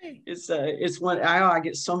mind. It's one I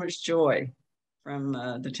get so much joy from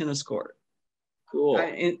the tennis court. Cool.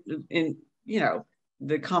 And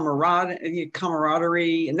the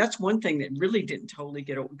camaraderie, and that's one thing that really didn't totally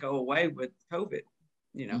go away with COVID.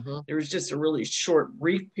 There was just a really short,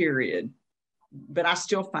 brief period, but I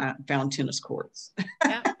still found tennis courts.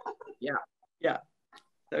 Yeah.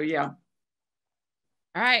 So yeah.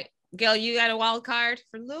 All right. Gail, you got a wild card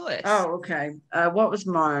for Lewis. Oh, okay. What was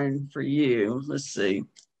mine for you? Let's see.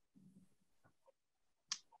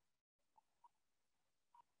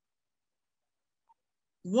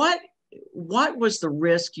 What was the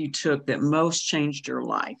risk you took that most changed your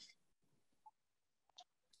life?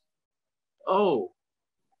 Oh,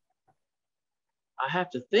 I have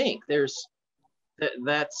to think. That's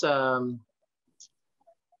I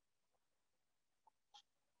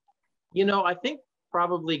think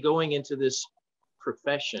probably going into this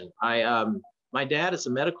profession, my dad is a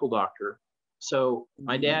medical doctor. So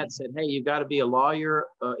my dad said, hey, you've got to be a lawyer,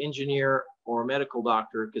 engineer, or a medical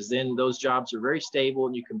doctor, because then those jobs are very stable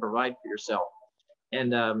and you can provide for yourself.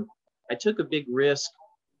 And I took a big risk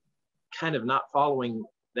kind of not following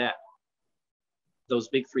those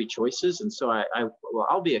big three choices. And so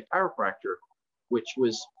I'll be a chiropractor, which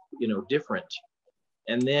was, different.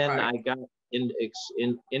 And then I got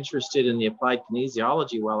interested in the applied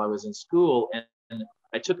kinesiology while I was in school. And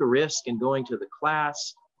I took a risk in going to the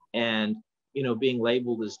class and, being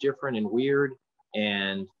labeled as different and weird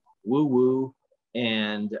and woo-woo.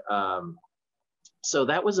 And so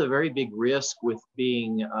that was a very big risk, with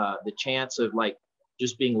being the chance of like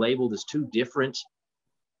just being labeled as too different.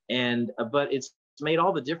 And but it's made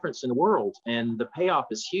all the difference in the world, and the payoff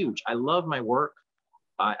is huge. I love my work.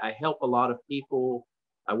 I help a lot of people.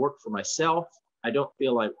 I work for myself. I don't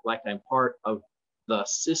feel like I'm part of the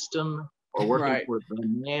system or working for the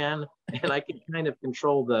man. And I can kind of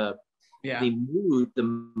control the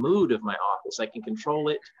mood of my office. I can control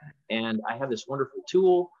it, and I have this wonderful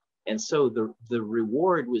tool. And so the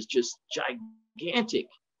reward was just gigantic.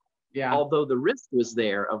 Yeah. Although the risk was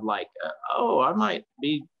there of like, I might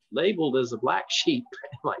be labeled as a black sheep.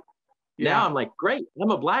 Now I'm like, great,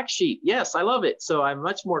 I'm a black sheep. Yes, I love it. So I'm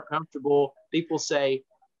much more comfortable. People say,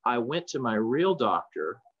 I went to my real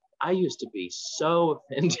doctor. I used to be so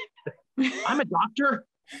offended. I'm a doctor.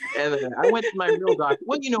 And then I went to my real doctor.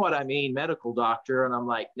 Well, you know what I mean, medical doctor. And I'm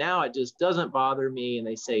like, now it just doesn't bother me. And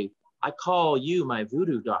they say, I call you my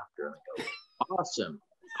voodoo doctor. And I go, awesome.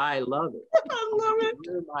 I love it. I love it.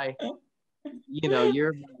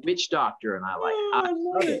 You're my witch doctor. And I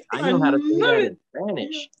love it. I I know how to say love that it. in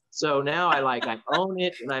Spanish. So now I own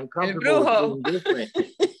it and I'm El comfortable brujo. with being different.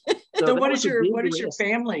 So that what was does a big your risk.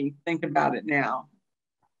 family think about it now?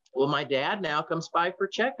 Well, my dad now comes by for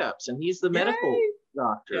checkups and he's the medical Yay.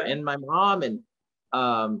 doctor, Yeah. and my mom.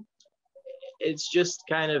 And it's just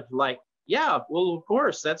kind of like, yeah, well, of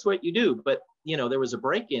course, that's what you do. But, there was a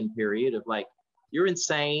break-in period of like, you're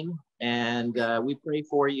insane. And we pray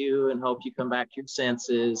for you and hope you come back to your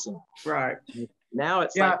senses. And Right. now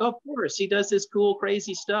it's like, of course, he does this cool,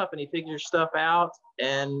 crazy stuff and he figures stuff out.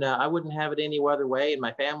 And I wouldn't have it any other way. And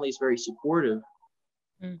my family's very supportive.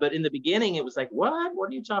 But in the beginning, it was like, what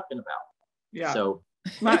are you talking about? Yeah. So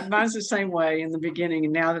mine's the same way in the beginning.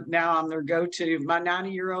 And now I'm their go-to. My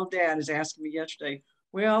 90-year-old dad is asking me yesterday,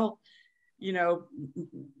 well,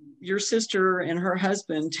 your sister and her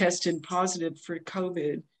husband tested positive for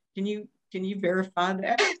COVID. Can you verify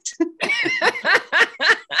that?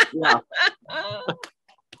 yeah.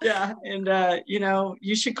 Yeah. And,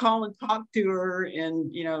 you should call and talk to her.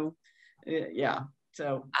 And, yeah.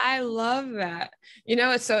 So I love that.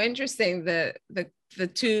 It's so interesting. The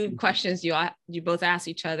two questions you both ask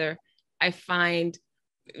each other, I find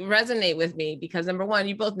resonate with me because number one,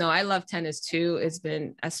 you both know I love tennis too. It's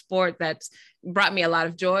been a sport that's brought me a lot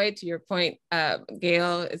of joy. To your point,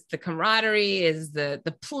 Gail, it's the camaraderie, is the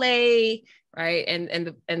play, right? And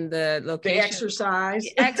the location,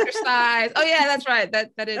 the exercise. Oh yeah, that's right.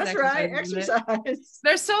 That's exercise, right. Exercise.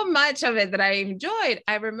 There's so much of it that I enjoyed.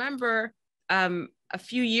 I remember a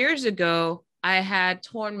few years ago, I had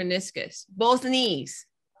torn meniscus, both knees.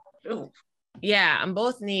 Ooh. Yeah, on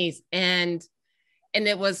both knees. And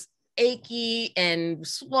it was achy and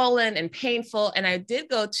swollen and painful. And I did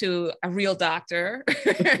go to a real doctor,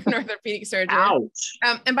 an orthopedic surgeon. Ouch.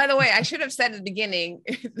 And by the way, I should have said at the beginning,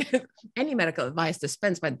 any medical advice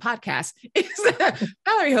dispensed by the podcast is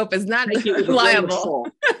Valerie Hope is not liable.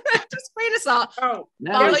 Just grain of salt. Oh,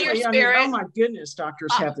 follow your spirit. Oh my goodness,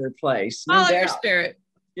 doctors have their place. Follow your spirit.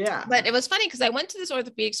 Yeah. But it was funny because I went to this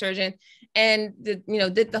orthopedic surgeon and did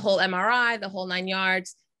the whole MRI, the whole 9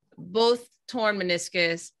 yards, both torn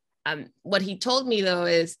meniscus. What he told me though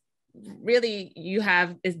is really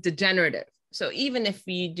is degenerative. So even if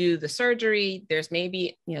you do the surgery, there's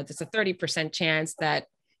maybe, there's a 30% chance that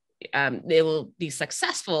it will be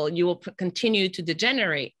successful. You will continue to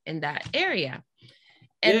degenerate in that area.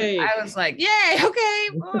 And yay. I was like, yay, okay,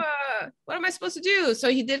 what am I supposed to do?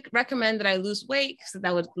 So he did recommend that I lose weight so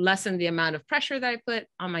that would lessen the amount of pressure that I put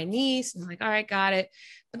on my knees. I'm like, all right, got it.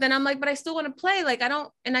 But then I'm like, but I still want to play. Like, I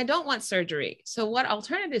don't want surgery. So what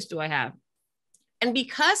alternatives do I have? And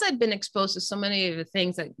because I've been exposed to so many of the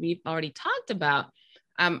things that we've already talked about,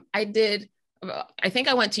 I think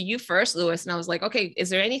I went to you first, Louis, and I was like, okay,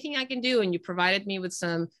 is there anything I can do? And you provided me with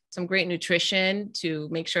some great nutrition to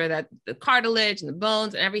make sure that the cartilage and the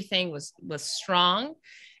bones and everything was strong.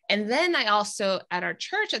 And then I also, at our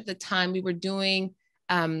church at the time, we were doing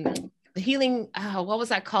the healing, what was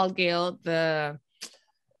that called, Gail? The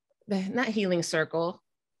not healing circle.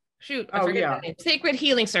 Shoot, I forget the name. Sacred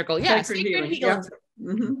healing circle. Yeah, sacred healing. Yeah.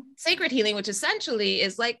 Mm-hmm. Sacred healing, which essentially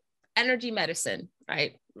is like energy medicine,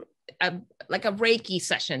 right? Like a Reiki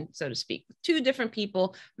session, so to speak, 2 different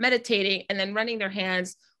people meditating and then running their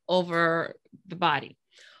hands over the body.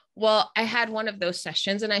 Well, I had one of those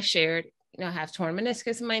sessions and I shared, I have torn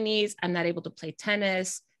meniscus in my knees. I'm not able to play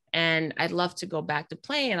tennis and I'd love to go back to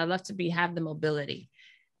playing. I'd love to have the mobility.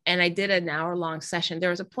 And I did an hour-long session. There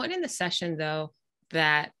was a point in the session though,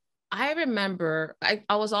 that I remember,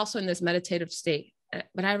 I was also in this meditative state,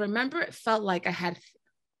 but I remember it felt like I had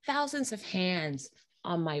thousands of hands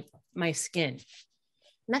on my skin,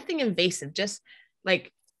 nothing invasive, just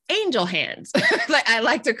like angel hands, like I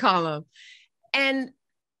like to call them. And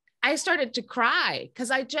I started to cry because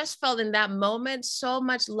I just felt in that moment so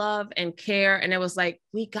much love and care. And it was like,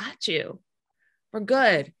 we got you, we're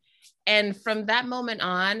good. And from that moment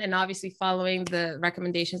on, and obviously following the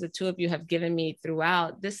recommendations the 2 of you have given me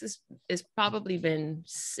throughout, this is probably been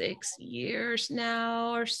 6 years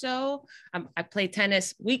now or so. I play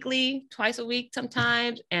tennis weekly, twice a week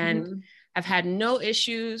sometimes, and I've had no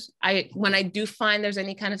issues. When I do find there's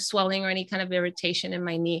any kind of swelling or any kind of irritation in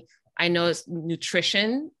my knee, I know it's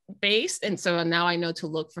nutrition based. And so now I know to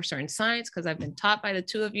look for certain signs because I've been taught by the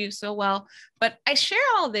 2 of you so well. But I share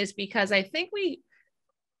all this because I think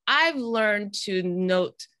I've learned to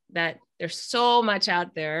note that there's so much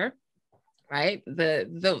out there, right?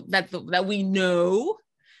 That we know,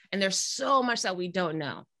 And there's so much that we don't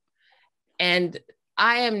know. And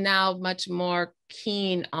I am now much more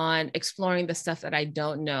keen on exploring the stuff that I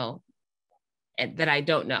don't know and that I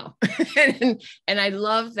don't know. and I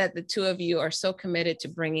love that the two of you are so committed to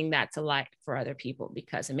bringing that to light for other people,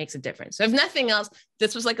 because it makes a difference. So if nothing else,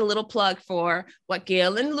 this was like a little plug for what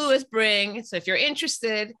Gail and Lewis bring. So if you're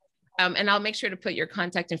interested, and I'll make sure to put your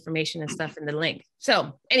contact information and stuff in the link.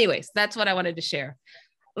 So anyways, that's what I wanted to share.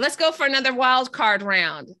 Let's go for another wild card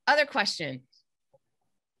round. Other question?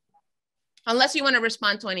 Unless you want to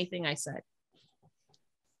respond to anything I said.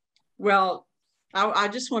 Well, I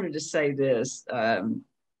just wanted to say this, a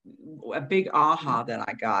big aha that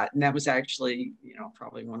I got, and that was actually,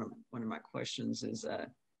 probably one of my questions is, I've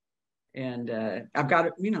got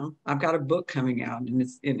a book coming out, and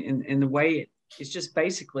it's in the way it's just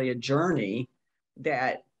basically a journey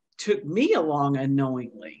that took me along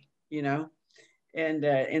unknowingly, and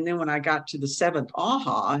then when I got to the seventh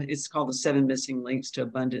aha, it's called the 7 Missing Links to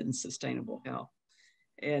Abundant and Sustainable Health.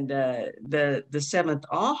 And the seventh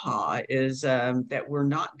aha is that we're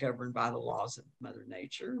not governed by the laws of Mother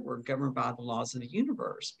Nature. We're governed by the laws of the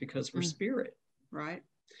universe, because we're spirit, right?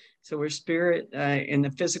 So we're spirit, and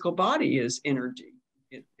the physical body is energy,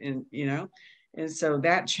 and so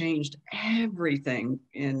that changed everything.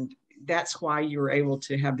 And that's why you were able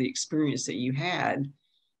to have the experience that you had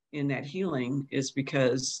in that healing, is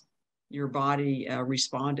because your body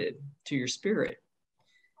responded to your spirit.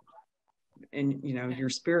 And your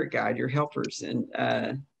spirit guide, your helpers,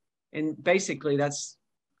 and basically that's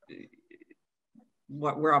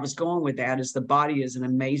where I was going with that, is the body is an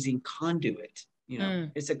amazing conduit.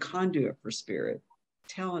 It's a conduit for spirit,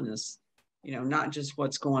 telling us, not just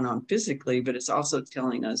what's going on physically, but it's also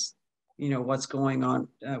telling us, what's going on,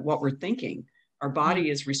 what we're thinking. Our body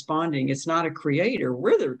is responding. It's not a creator.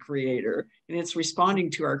 We're the creator, and it's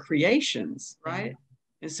responding to our creations, right?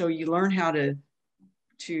 And so you learn how to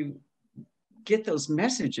get those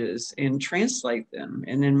messages and translate them,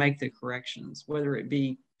 and then make the corrections, whether it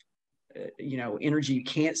be, energy you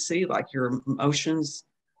can't see, like your emotions,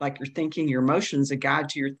 like your thinking. Your emotions, a guide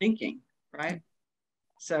to your thinking, right?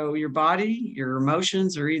 So your body, your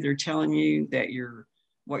emotions are either telling you that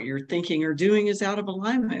what you're thinking or doing is out of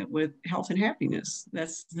alignment with health and happiness.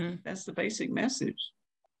 That's the basic message.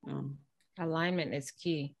 Alignment is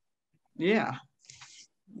key. Yeah.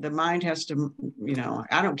 The mind has to,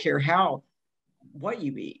 I don't care what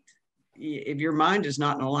you eat. If your mind is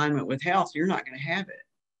not in alignment with health, you're not going to have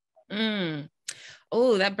it.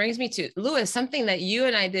 Oh, that brings me to Lewis, something that you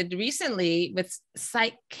and I did recently with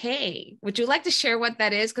Psych K. Would you like to share what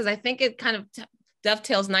that is? Because I think it kind of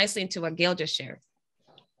dovetails nicely into what Gail just shared.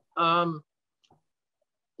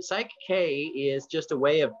 Psych K is just a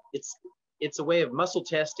way of, it's a way of muscle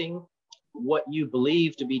testing what you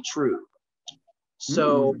believe to be true.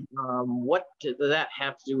 So what does that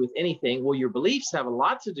have to do with anything? Well, your beliefs have a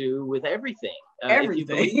lot to do with everything. If you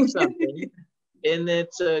believe something, and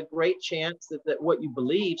it's a great chance that what you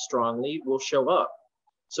believe strongly will show up.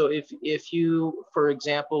 So if you, for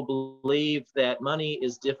example, believe that money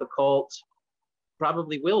is difficult,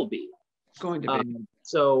 probably will be. It's going to be.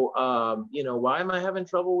 Why am I having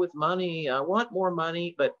trouble with money? I want more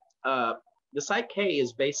money. But the Psych K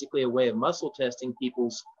is basically a way of muscle testing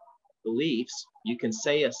people's beliefs. You can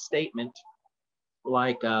say a statement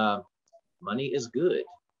like, money is good.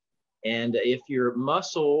 And if your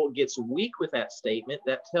muscle gets weak with that statement,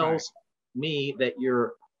 that tells me that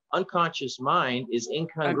your unconscious mind is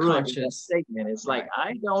incongruent with that statement. It's like,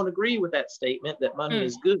 I don't agree with that statement that money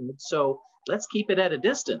is good. So let's keep it at a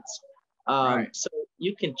distance. So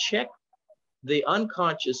you can check the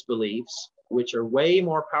unconscious beliefs, which are way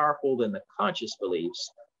more powerful than the conscious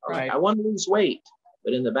beliefs. Like, I want to lose weight,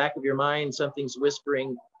 but in the back of your mind, something's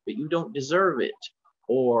whispering, but you don't deserve it.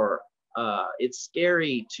 Or it's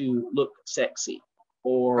scary to look sexy,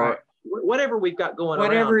 or whatever we've got going on.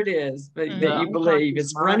 Whatever it is, but that you believe,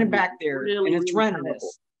 it's running back there, and it's running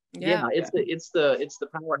us. Yeah, it's the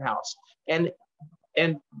powerhouse. And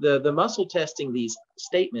the muscle testing these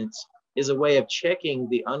statements is a way of checking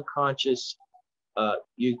the unconscious.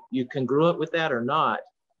 You congruent with that or not,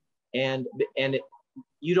 and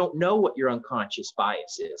you don't know what your unconscious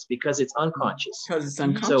bias is because it's unconscious. Because it's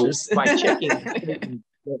unconscious. So by checking,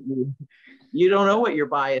 you don't know what your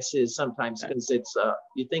bias is sometimes, because it's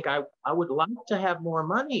you think I would like to have more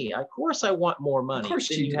money. Of course, I want more money. Of course,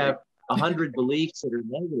 then you have 100 beliefs that are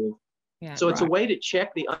negative. Yeah, so it's a way to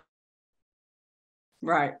check the.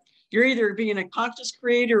 You're either being a conscious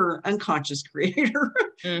creator or unconscious creator.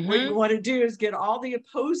 What you want to do is get all the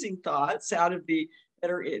opposing thoughts out of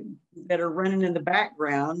that are running in the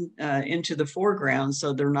background into the foreground,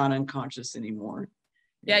 so they're not unconscious anymore.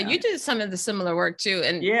 Yeah, you did some of the similar work too.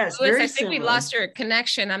 And yes, Louis, very I think similar. we lost your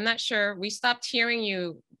connection. I'm not sure. We stopped hearing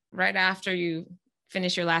you right after you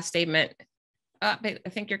finished your last statement. But I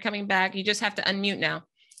think you're coming back. You just have to unmute now.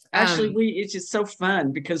 Actually, it's just so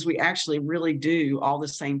fun because we actually really do all the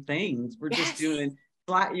same things. We're just doing,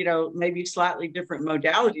 maybe slightly different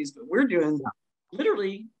modalities, but we're doing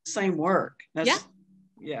literally the same work.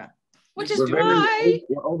 Yeah. Which is why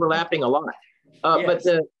we're overlapping a lot. Yes. But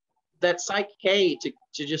that Psych K,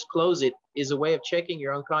 to just close it, is a way of checking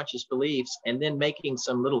your unconscious beliefs and then making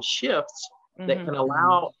some little shifts that can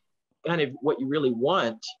allow kind of what you really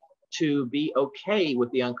want to be okay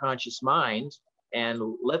with the unconscious mind, and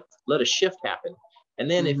let a shift happen.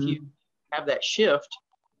 And then if you have that shift,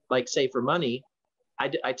 like say for money,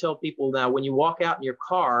 I tell people now, when you walk out in your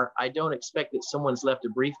car, I don't expect that someone's left a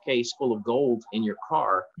briefcase full of gold in your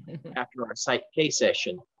car after our Psych K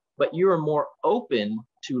session, but you are more open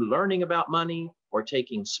to learning about money or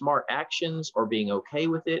taking smart actions or being okay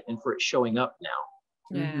with it and for it showing up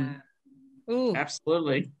now. Yeah. Ooh.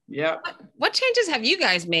 Absolutely. Yeah. What changes have you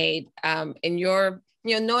guys made in your,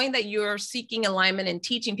 knowing that you're seeking alignment and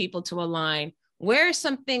teaching people to align? What is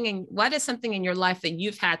something in your life that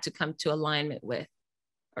you've had to come to alignment with,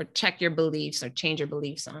 or check your beliefs or change your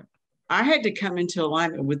beliefs on? I had to come into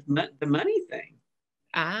alignment with the money thing.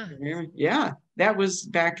 Yeah. That was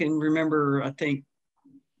back in, remember, I think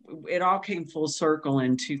it all came full circle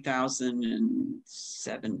in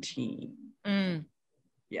 2017.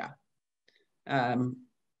 Yeah.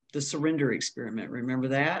 The surrender experiment. Remember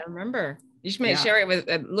that? I remember. You should share it with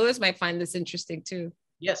Louis. Might find this interesting too.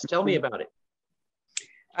 Yes, tell me about it.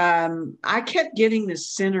 I kept getting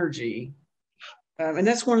this synergy, and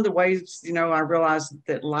that's one of the ways I realized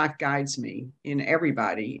that life guides me in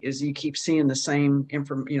everybody. Is you keep seeing the same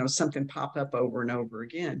something pop up over and over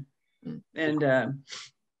again, and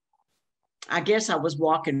I guess I was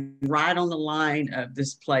walking right on the line of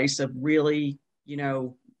this place of really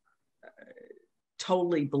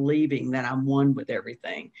totally believing that I'm one with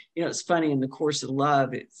everything. It's funny, in the Course of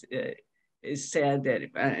Love, it's said that,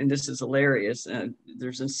 and this is hilarious,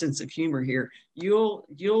 there's a sense of humor here,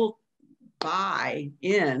 you'll buy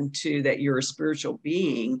into that you're a spiritual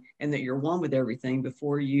being and that you're one with everything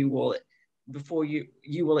before you will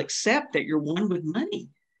accept that you're one with money.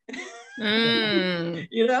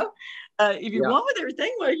 If you're one with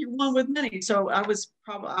everything, well, you're one with money. So I was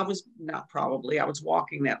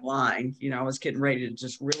walking that line. I was getting ready to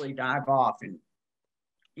just really dive off and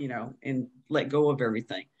let go of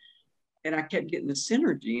everything. And I kept getting the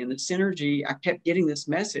synergy, I kept getting this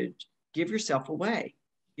message: give yourself away,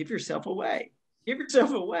 give yourself away, give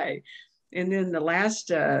yourself away. And then the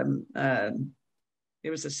last, it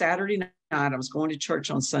was a Saturday night. I was going to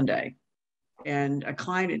church on Sunday. And a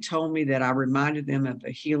client had told me that I reminded them of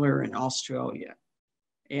a healer in Australia.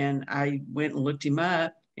 And I went and looked him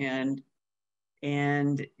up, and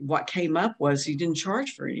what came up was he didn't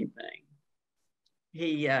charge for anything.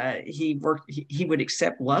 He would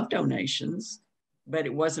accept love donations, but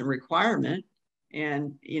it wasn't a requirement.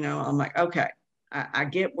 And, I'm like, okay, I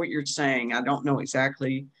get what you're saying. I don't know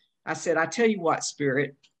exactly. I said, I tell you what,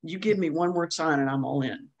 Spirit, you give me one more sign and I'm all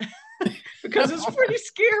in. Because it's pretty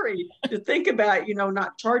scary to think about,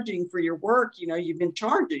 not charging for your work. You've been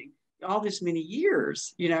charging all this many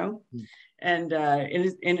years, and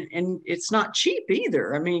it's not cheap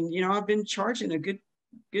either. I mean, I've been charging a good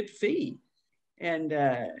fee. And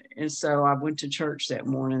so I went to church that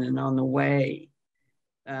morning, and on the way,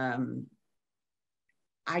 I'm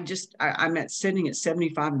sitting at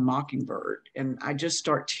 75 and Mockingbird, and I just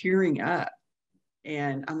start tearing up.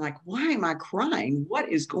 And I'm like, why am I crying? What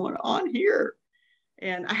is going on here?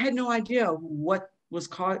 And I had no idea what was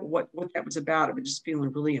what that was about. I was just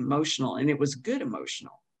feeling really emotional, and it was good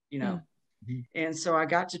emotional, And so I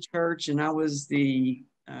got to church, and I was the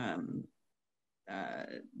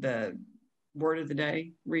word of the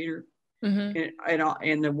day reader.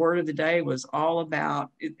 And the word of the day was all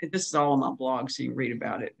about, this is all on my blog, so you can read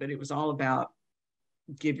about it, but it was all about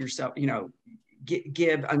give yourself,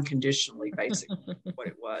 give unconditionally, basically what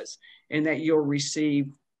it was, and that you'll receive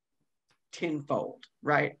tenfold,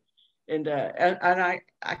 right? And I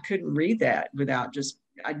couldn't read that without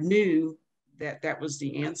I knew that was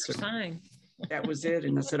the answer. That was it.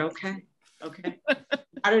 And I said, okay.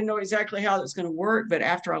 I didn't know exactly how it was going to work, but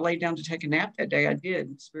after I laid down to take a nap that day, I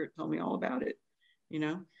did. Spirit told me all about it,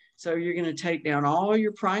 So you're going to take down all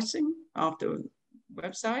your pricing off the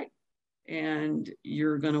website, and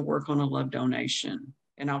you're going to work on a love donation.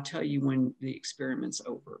 And I'll tell you when the experiment's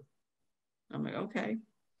over. I'm like, okay.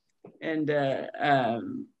 And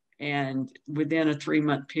within a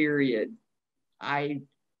 3-month period, I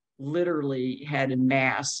literally had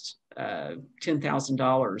amassed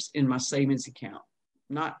 $10,000 in my savings account.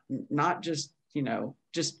 Not just,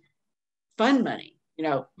 just fun money,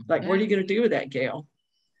 like, what are you going to do with that, Gail?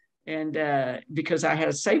 And because I had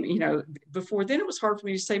a saving, before then it was hard for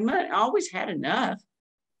me to save money. I always had enough,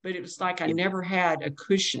 but it was like I never had a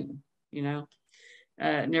cushion,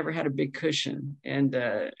 never had a big cushion. And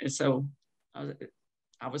so it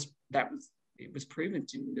was proven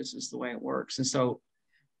to me this is the way it works. And so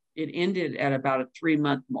it ended at about a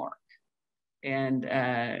 3-month mark. And,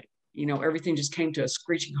 everything just came to a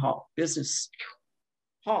screeching halt, business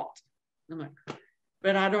halt. I'm like,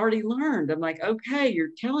 but I'd already learned. I'm like, okay, you're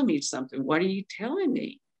telling me something. What are you telling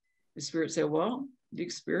me? The Spirit said, well, the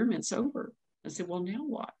experiment's over. I said, well, now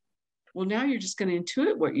what? Well, now you're just going to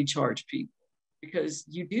intuit what you charge people because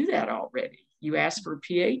you do that already. You ask for a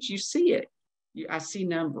pH, you see it. I see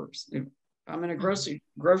numbers. If I'm in a grocery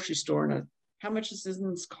store and how much is in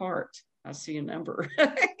this cart? I see a number,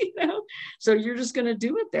 So you're just going to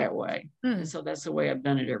do it that way. And so that's the way I've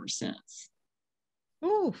done it ever since.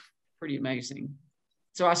 Ooh, pretty amazing.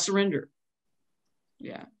 So I surrendered.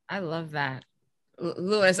 Yeah. I love that.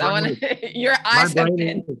 Louis, I want to, your eyes have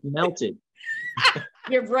been melted.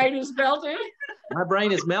 Your brain is melted? My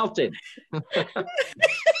brain is melted.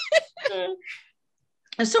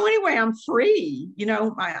 And so anyway, I'm free,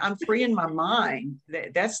 I'm free in my mind.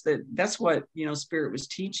 That's what, Spirit was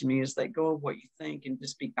teaching me is let go of what you think and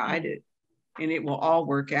just be guided and it will all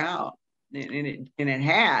work out. And it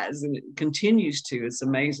has, and it continues to. It's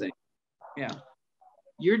amazing. Yeah.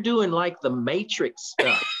 You're doing like the Matrix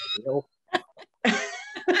stuff.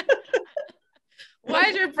 Why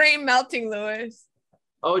is your brain melting, Louis?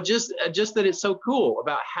 Oh, just that it's so cool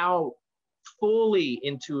about how fully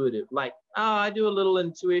intuitive. Like, I do a little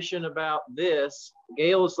intuition about this.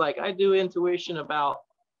 Gail's like, I do intuition about,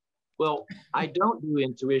 well, I don't do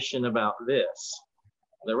intuition about this.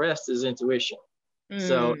 The rest is intuition.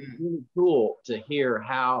 So it's really cool to hear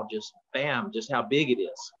how just how big it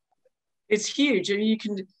is. It's huge. And you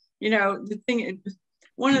can,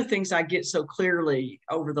 one of the things I get so clearly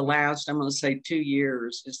over the last, I'm going to say 2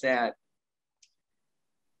 years, is that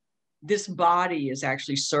this body is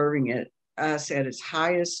actually serving us at its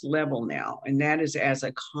highest level now. And that is as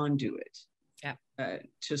a conduit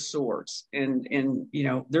to source. And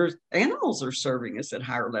there's animals are serving us at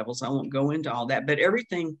higher levels. I won't go into all that, but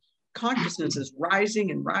everything, consciousness is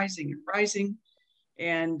rising and rising and rising.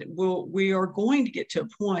 And we are going to get to a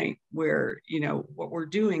point where, what we're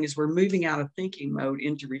doing is we're moving out of thinking mode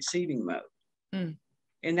into receiving mode.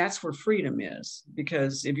 And that's where freedom is,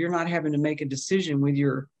 because if you're not having to make a decision with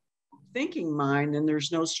your thinking mind, then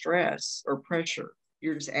there's no stress or pressure.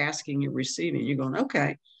 You're just asking, you're receiving. You're going,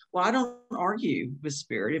 okay, well, I don't argue with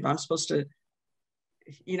Spirit. If I'm supposed to,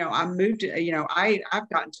 I moved to, I've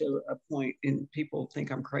gotten to a point, and people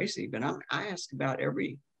think I'm crazy, but I ask about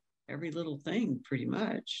every little thing pretty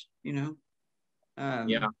much,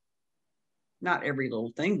 not every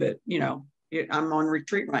little thing, but I'm on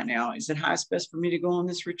retreat right now. Is it highest best for me to go on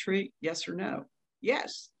this retreat? Yes or no?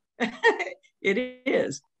 Yes, it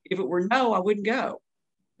is. If it were no, I wouldn't go.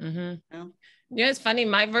 It's funny.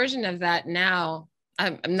 My version of that now,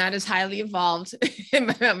 I'm not as highly evolved in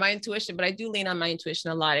my intuition, but I do lean on my intuition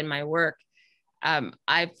a lot in my work.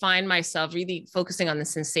 I find myself really focusing on the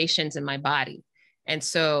sensations in my body. And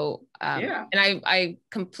so, and I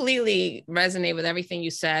completely resonate with everything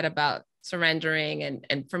you said about surrendering.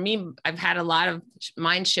 And for me, I've had a lot of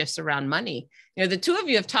mind shifts around money. The two of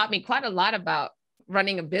you have taught me quite a lot about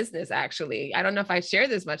running a business, actually. I don't know if I share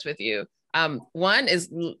this much with you. One is,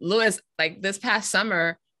 Louis, like this past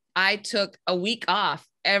summer, I took a week off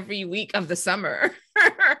every week of the summer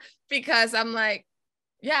because I'm like,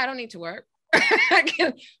 I don't need to work.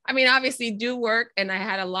 Obviously do work, and I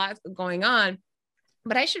had a lot going on,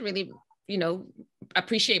 but I should really,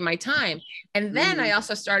 appreciate my time. And then I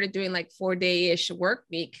also started doing like 4-day-ish work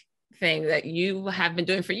week thing that you have been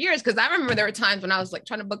doing for years. Cause I remember there were times when I was like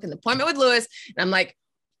trying to book an appointment with Louis, and I'm like,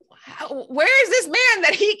 where is this man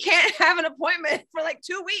that he can't have an appointment for like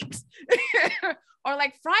 2 weeks? Or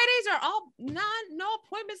like Fridays are all no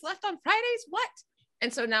appointments left on Fridays. What?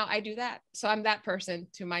 And so now I do that. So I'm that person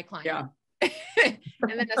to my client. Yeah. And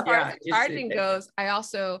then as far as the charging goes, I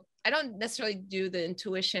don't necessarily do the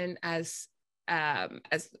intuition as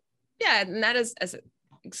not as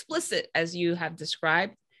explicit as you have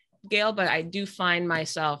described, Gail, but I do find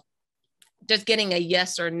myself just getting a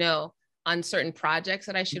yes or no on certain projects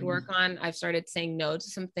that I should work on. I've started saying no to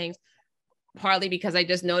some things, partly because I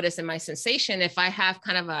just notice in my sensation, if I have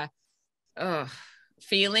kind of a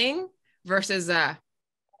feeling versus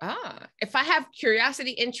If I have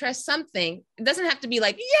curiosity, interest, something, it doesn't have to be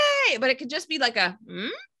like, yay, but it could just be like a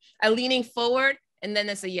leaning forward. And then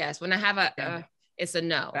it's a yes. When I have it's a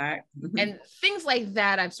no. And things like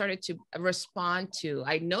that, I've started to respond to.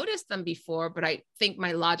 I noticed them before, but I think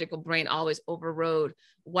my logical brain always overrode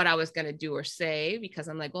what I was going to do or say, because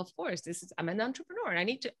I'm like, well, of course, I'm an entrepreneur and I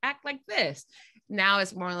need to act like this. Now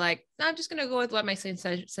it's more like, no, I'm just going to go with what my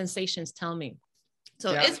sensations tell me.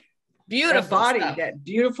 So it's beautiful. That body, that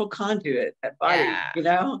beautiful conduit, that body, you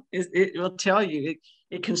know, it will tell you.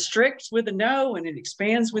 It constricts with a no and it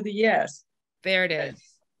expands with a yes. There it is.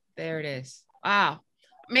 There it is. Wow.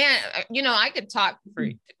 Man, you know, I could talk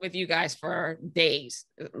with you guys for days,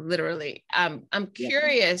 literally. I'm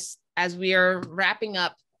curious, as we are wrapping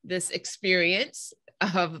up this experience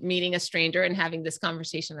of meeting a stranger and having this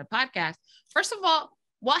conversation on the podcast. First of all,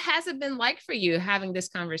 what has it been like for you having this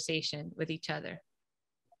conversation with each other?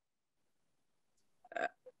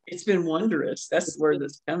 It's been wondrous. That's the word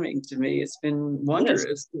that's coming to me. It's been wondrous.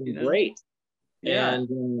 Yes, it's been you know? Great. Yeah.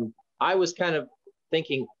 And I was kind of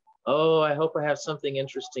thinking, oh, I hope I have something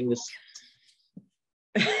interesting this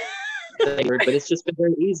but it's just been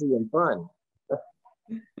very easy and fun.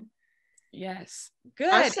 Yes. Good.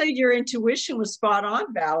 I say your intuition was spot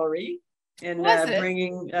on, Valerie, in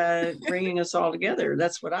bringing us all together.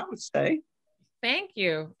 That's what I would say. Thank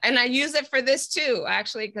you. And I use it for this too,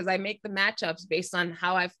 actually, because I make the matchups based on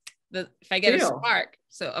how if I get a spark,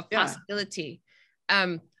 so a possibility.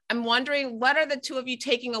 I'm wondering, what are the two of you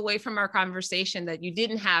taking away from our conversation that you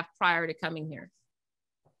didn't have prior to coming here?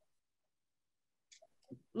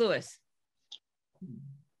 Lewis.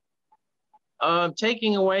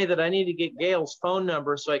 Taking away that I need to get Gail's phone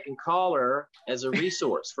number so I can call her as a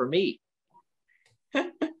resource for me.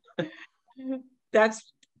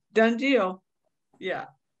 That's done deal. Yeah.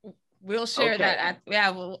 We'll share that.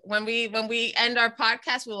 When we end our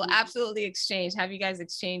podcast, we will absolutely have you guys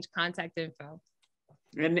exchange contact info.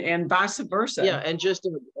 And vice versa. Yeah, and just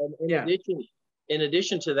in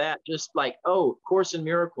addition to that, just like, Course in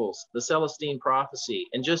Miracles, the Celestine Prophecy,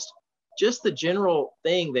 and just the general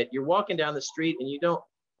thing that you're walking down the street and you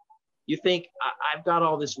think, I've got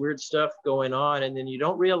all this weird stuff going on, and then you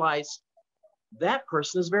don't realize that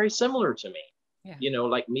person is very similar to me. Yeah. You know,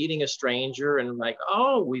 like meeting a stranger and like,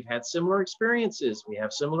 we've had similar experiences, we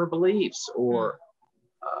have similar beliefs, or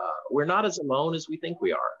we're not as alone as we think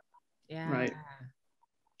we are. Yeah. Right.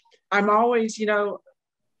 I'm always,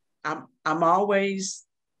 I'm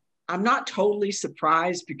not totally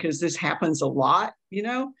surprised because this happens a lot,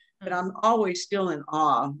 but I'm always still in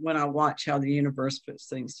awe when I watch how the universe puts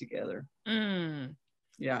things together. Yeah.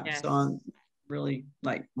 Yes. So I'm really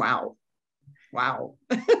like, wow.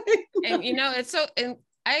 And it's so, and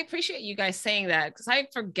I appreciate you guys saying that, because I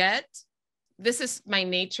forget, this is my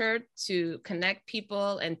nature to connect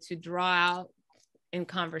people and to draw out in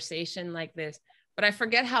conversation like this, but I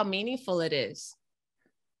forget how meaningful it is.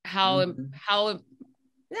 Not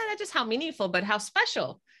just how meaningful, but how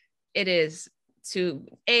special it is to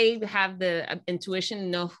have the intuition,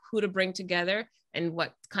 know who to bring together and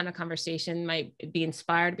what kind of conversation might be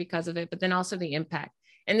inspired because of it, but then also the impact.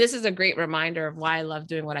 And this is a great reminder of why I love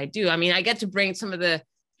doing what I do. I mean, I get to bring some of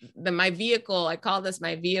my vehicle. I call this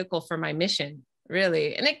my vehicle for my mission,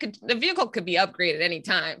 really. And the vehicle could be upgraded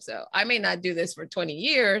anytime. So I may not do this for 20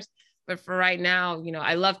 years, but for right now,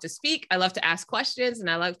 I love to speak. I love to ask questions, and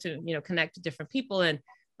I love to, connect to different people, and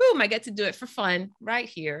boom, I get to do it for fun right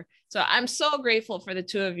here. So I'm so grateful for the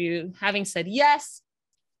two of you having said yes,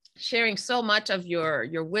 sharing so much of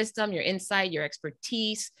your wisdom, your insight, your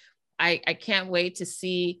expertise. I can't wait to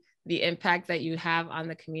see the impact that you have on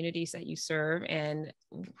the communities that you serve, and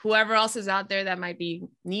whoever else is out there that might be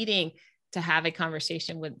needing to have a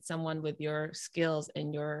conversation with someone with your skills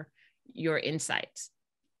and your insights.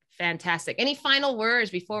 Fantastic. Any final words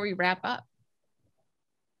before we wrap up?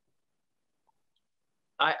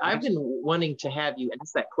 I've been wanting to have you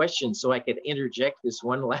ask that question so I could interject this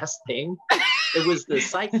one last thing. It was the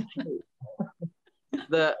psych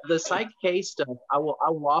the psych case stuff. I will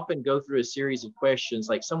often go through a series of questions,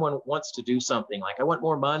 like someone wants to do something, like I want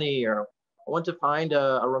more money, or I want to find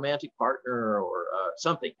a romantic partner, or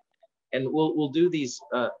something, and we'll do these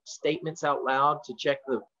statements out loud to check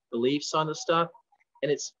the beliefs on the stuff,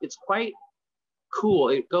 and it's quite cool.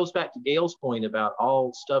 It goes back to Gail's point about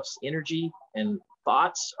all stuff's energy, and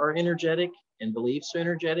thoughts are energetic and beliefs are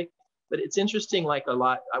energetic. But it's interesting, like a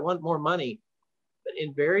lot, I want more money, but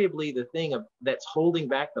invariably the thing that's holding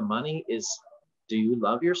back the money is, do you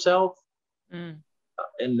love yourself?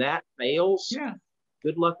 And that fails. Yeah.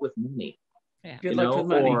 Good luck with money. Yeah. Good luck with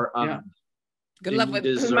money. Or Good luck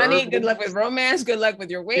with money, good luck with romance, good luck with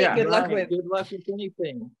your weight, good luck with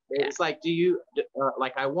anything. It's like, do you,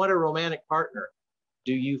 like, I want a romantic partner.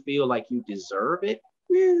 Do you feel like you deserve it?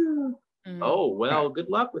 Oh, well, good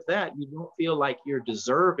luck with that. You don't feel like you're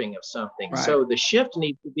deserving of something. Right. So the shift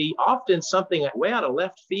needs to be often something way out of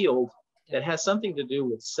left field that has something to do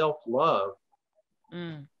with self-love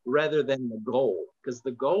rather than the goal. Because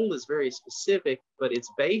the goal is very specific, but it's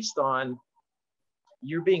based on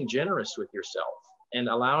you're being generous with yourself and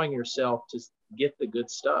allowing yourself to get the good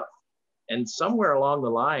stuff. And somewhere along the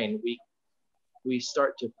line, we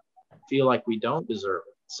start to feel like we don't deserve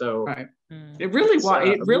it. So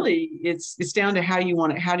it's down to how you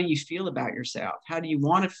want it. How do you feel about yourself? How do you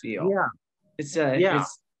want to feel? Yeah. It's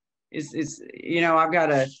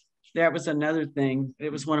that was another thing.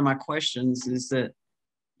 It was one of my questions is that,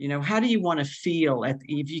 how do you want to feel if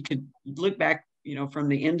you could look back, from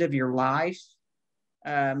the end of your life,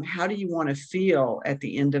 how do you want to feel at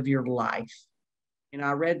the end of your life?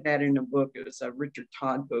 I read that in a book. It was a Richard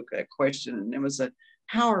Todd book, that question. And it was a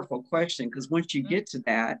powerful question, because once you get to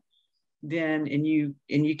that, then, and you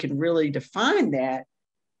can really define that.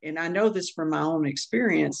 And I know this from my own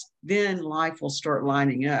experience, then life will start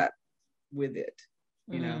lining up with it,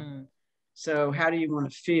 So how do you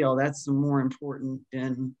want to feel? That's the more important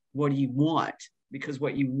than what do you want, because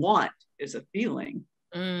what you want is a feeling.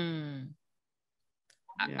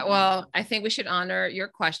 Well, I think we should honor your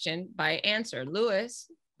question by answer. Lewis,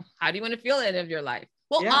 how do you want to feel at the end of your life?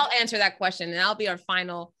 Well, I'll answer that question and I'll be our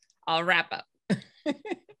final, I'll wrap up.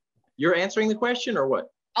 You're answering the question or what?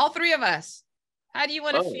 All three of us. How do you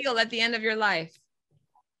want to feel at the end of your life?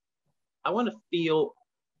 I want to feel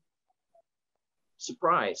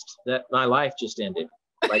surprised that my life just ended.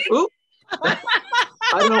 Like, ooh,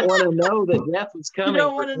 I don't want to know that death was coming. You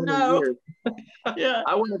don't want to know.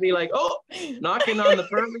 I want to be like, oh, knocking on the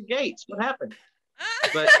pearly gates. What happened?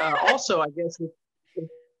 But also, I guess if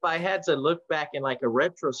I had to look back in like a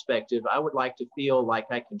retrospective, I would like to feel like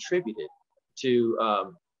I contributed to,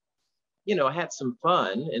 I had some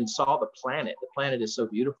fun and saw the planet. The planet is so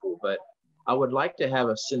beautiful, but I would like to have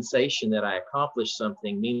a sensation that I accomplished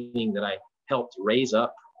something, meaning that I helped raise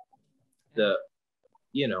up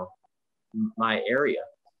my area,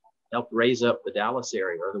 helped raise up the Dallas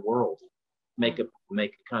area or the world, make a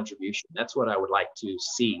contribution. That's what I would like to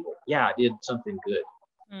see. Yeah, I did something good.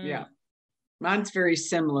 Yeah. Mine's very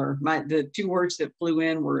similar. The two words that flew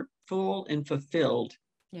in were full and fulfilled.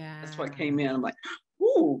 Yeah. That's what came in. I'm like,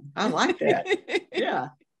 ooh, I like that. Yeah.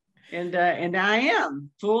 And I am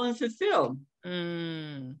full and fulfilled.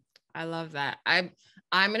 I love that. I'm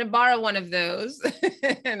going to borrow one of those.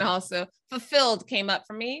 And also fulfilled came up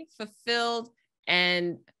for me, fulfilled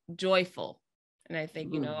and joyful. And I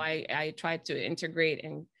think, I tried to integrate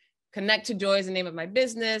and connect to joy is the name of my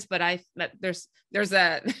business, but there's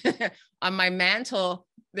a, on my mantle,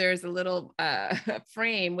 there's a little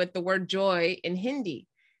frame with the word joy in Hindi,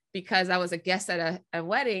 because I was a guest at a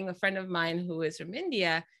wedding, a friend of mine who is from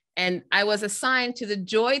India, and I was assigned to the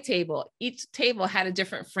joy table. Each table had a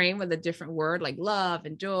different frame with a different word, like love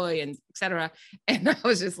and joy and etc. And I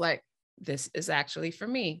was just like, this is actually for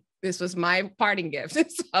me. This was my parting gift.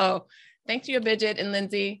 So thank you, Abhijit and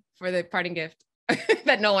Lindsay, for the parting gift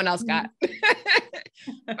that no one else got.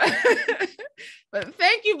 But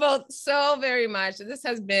thank you both so very much. This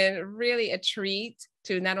has been really a treat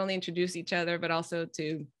to not only introduce each other, but also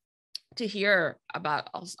to hear about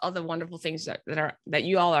all the wonderful things that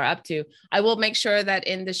you all are up to. I will make sure that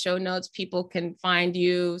in the show notes, people can find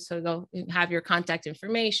you, so they'll have your contact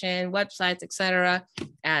information, websites, etc.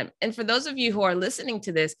 And for those of you who are listening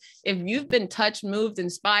to this, if you've been touched, moved,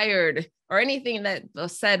 inspired, or anything that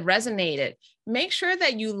was said resonated, make sure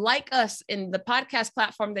that you like us in the podcast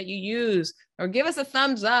platform that you use, or give us a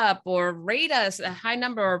thumbs up, or rate us a high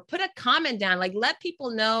number, or put a comment down. Like, let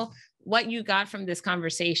people know what you got from this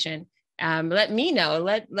conversation. Let me know,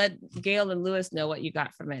 let Gail and Lewis know what you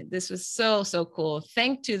got from it. This was so, so cool.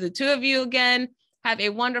 Thank to the two of you again. Have a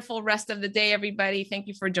wonderful rest of the day, everybody. Thank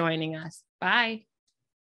you for joining us. Bye.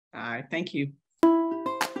 Bye. Thank you.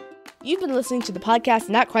 You've been listening to the podcast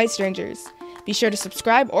Not Quite Strangers. Be sure to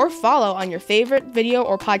subscribe or follow on your favorite video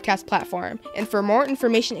or podcast platform. And for more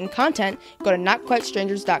information and content, go to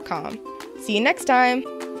notquitestrangers.com. See you next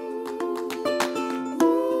time.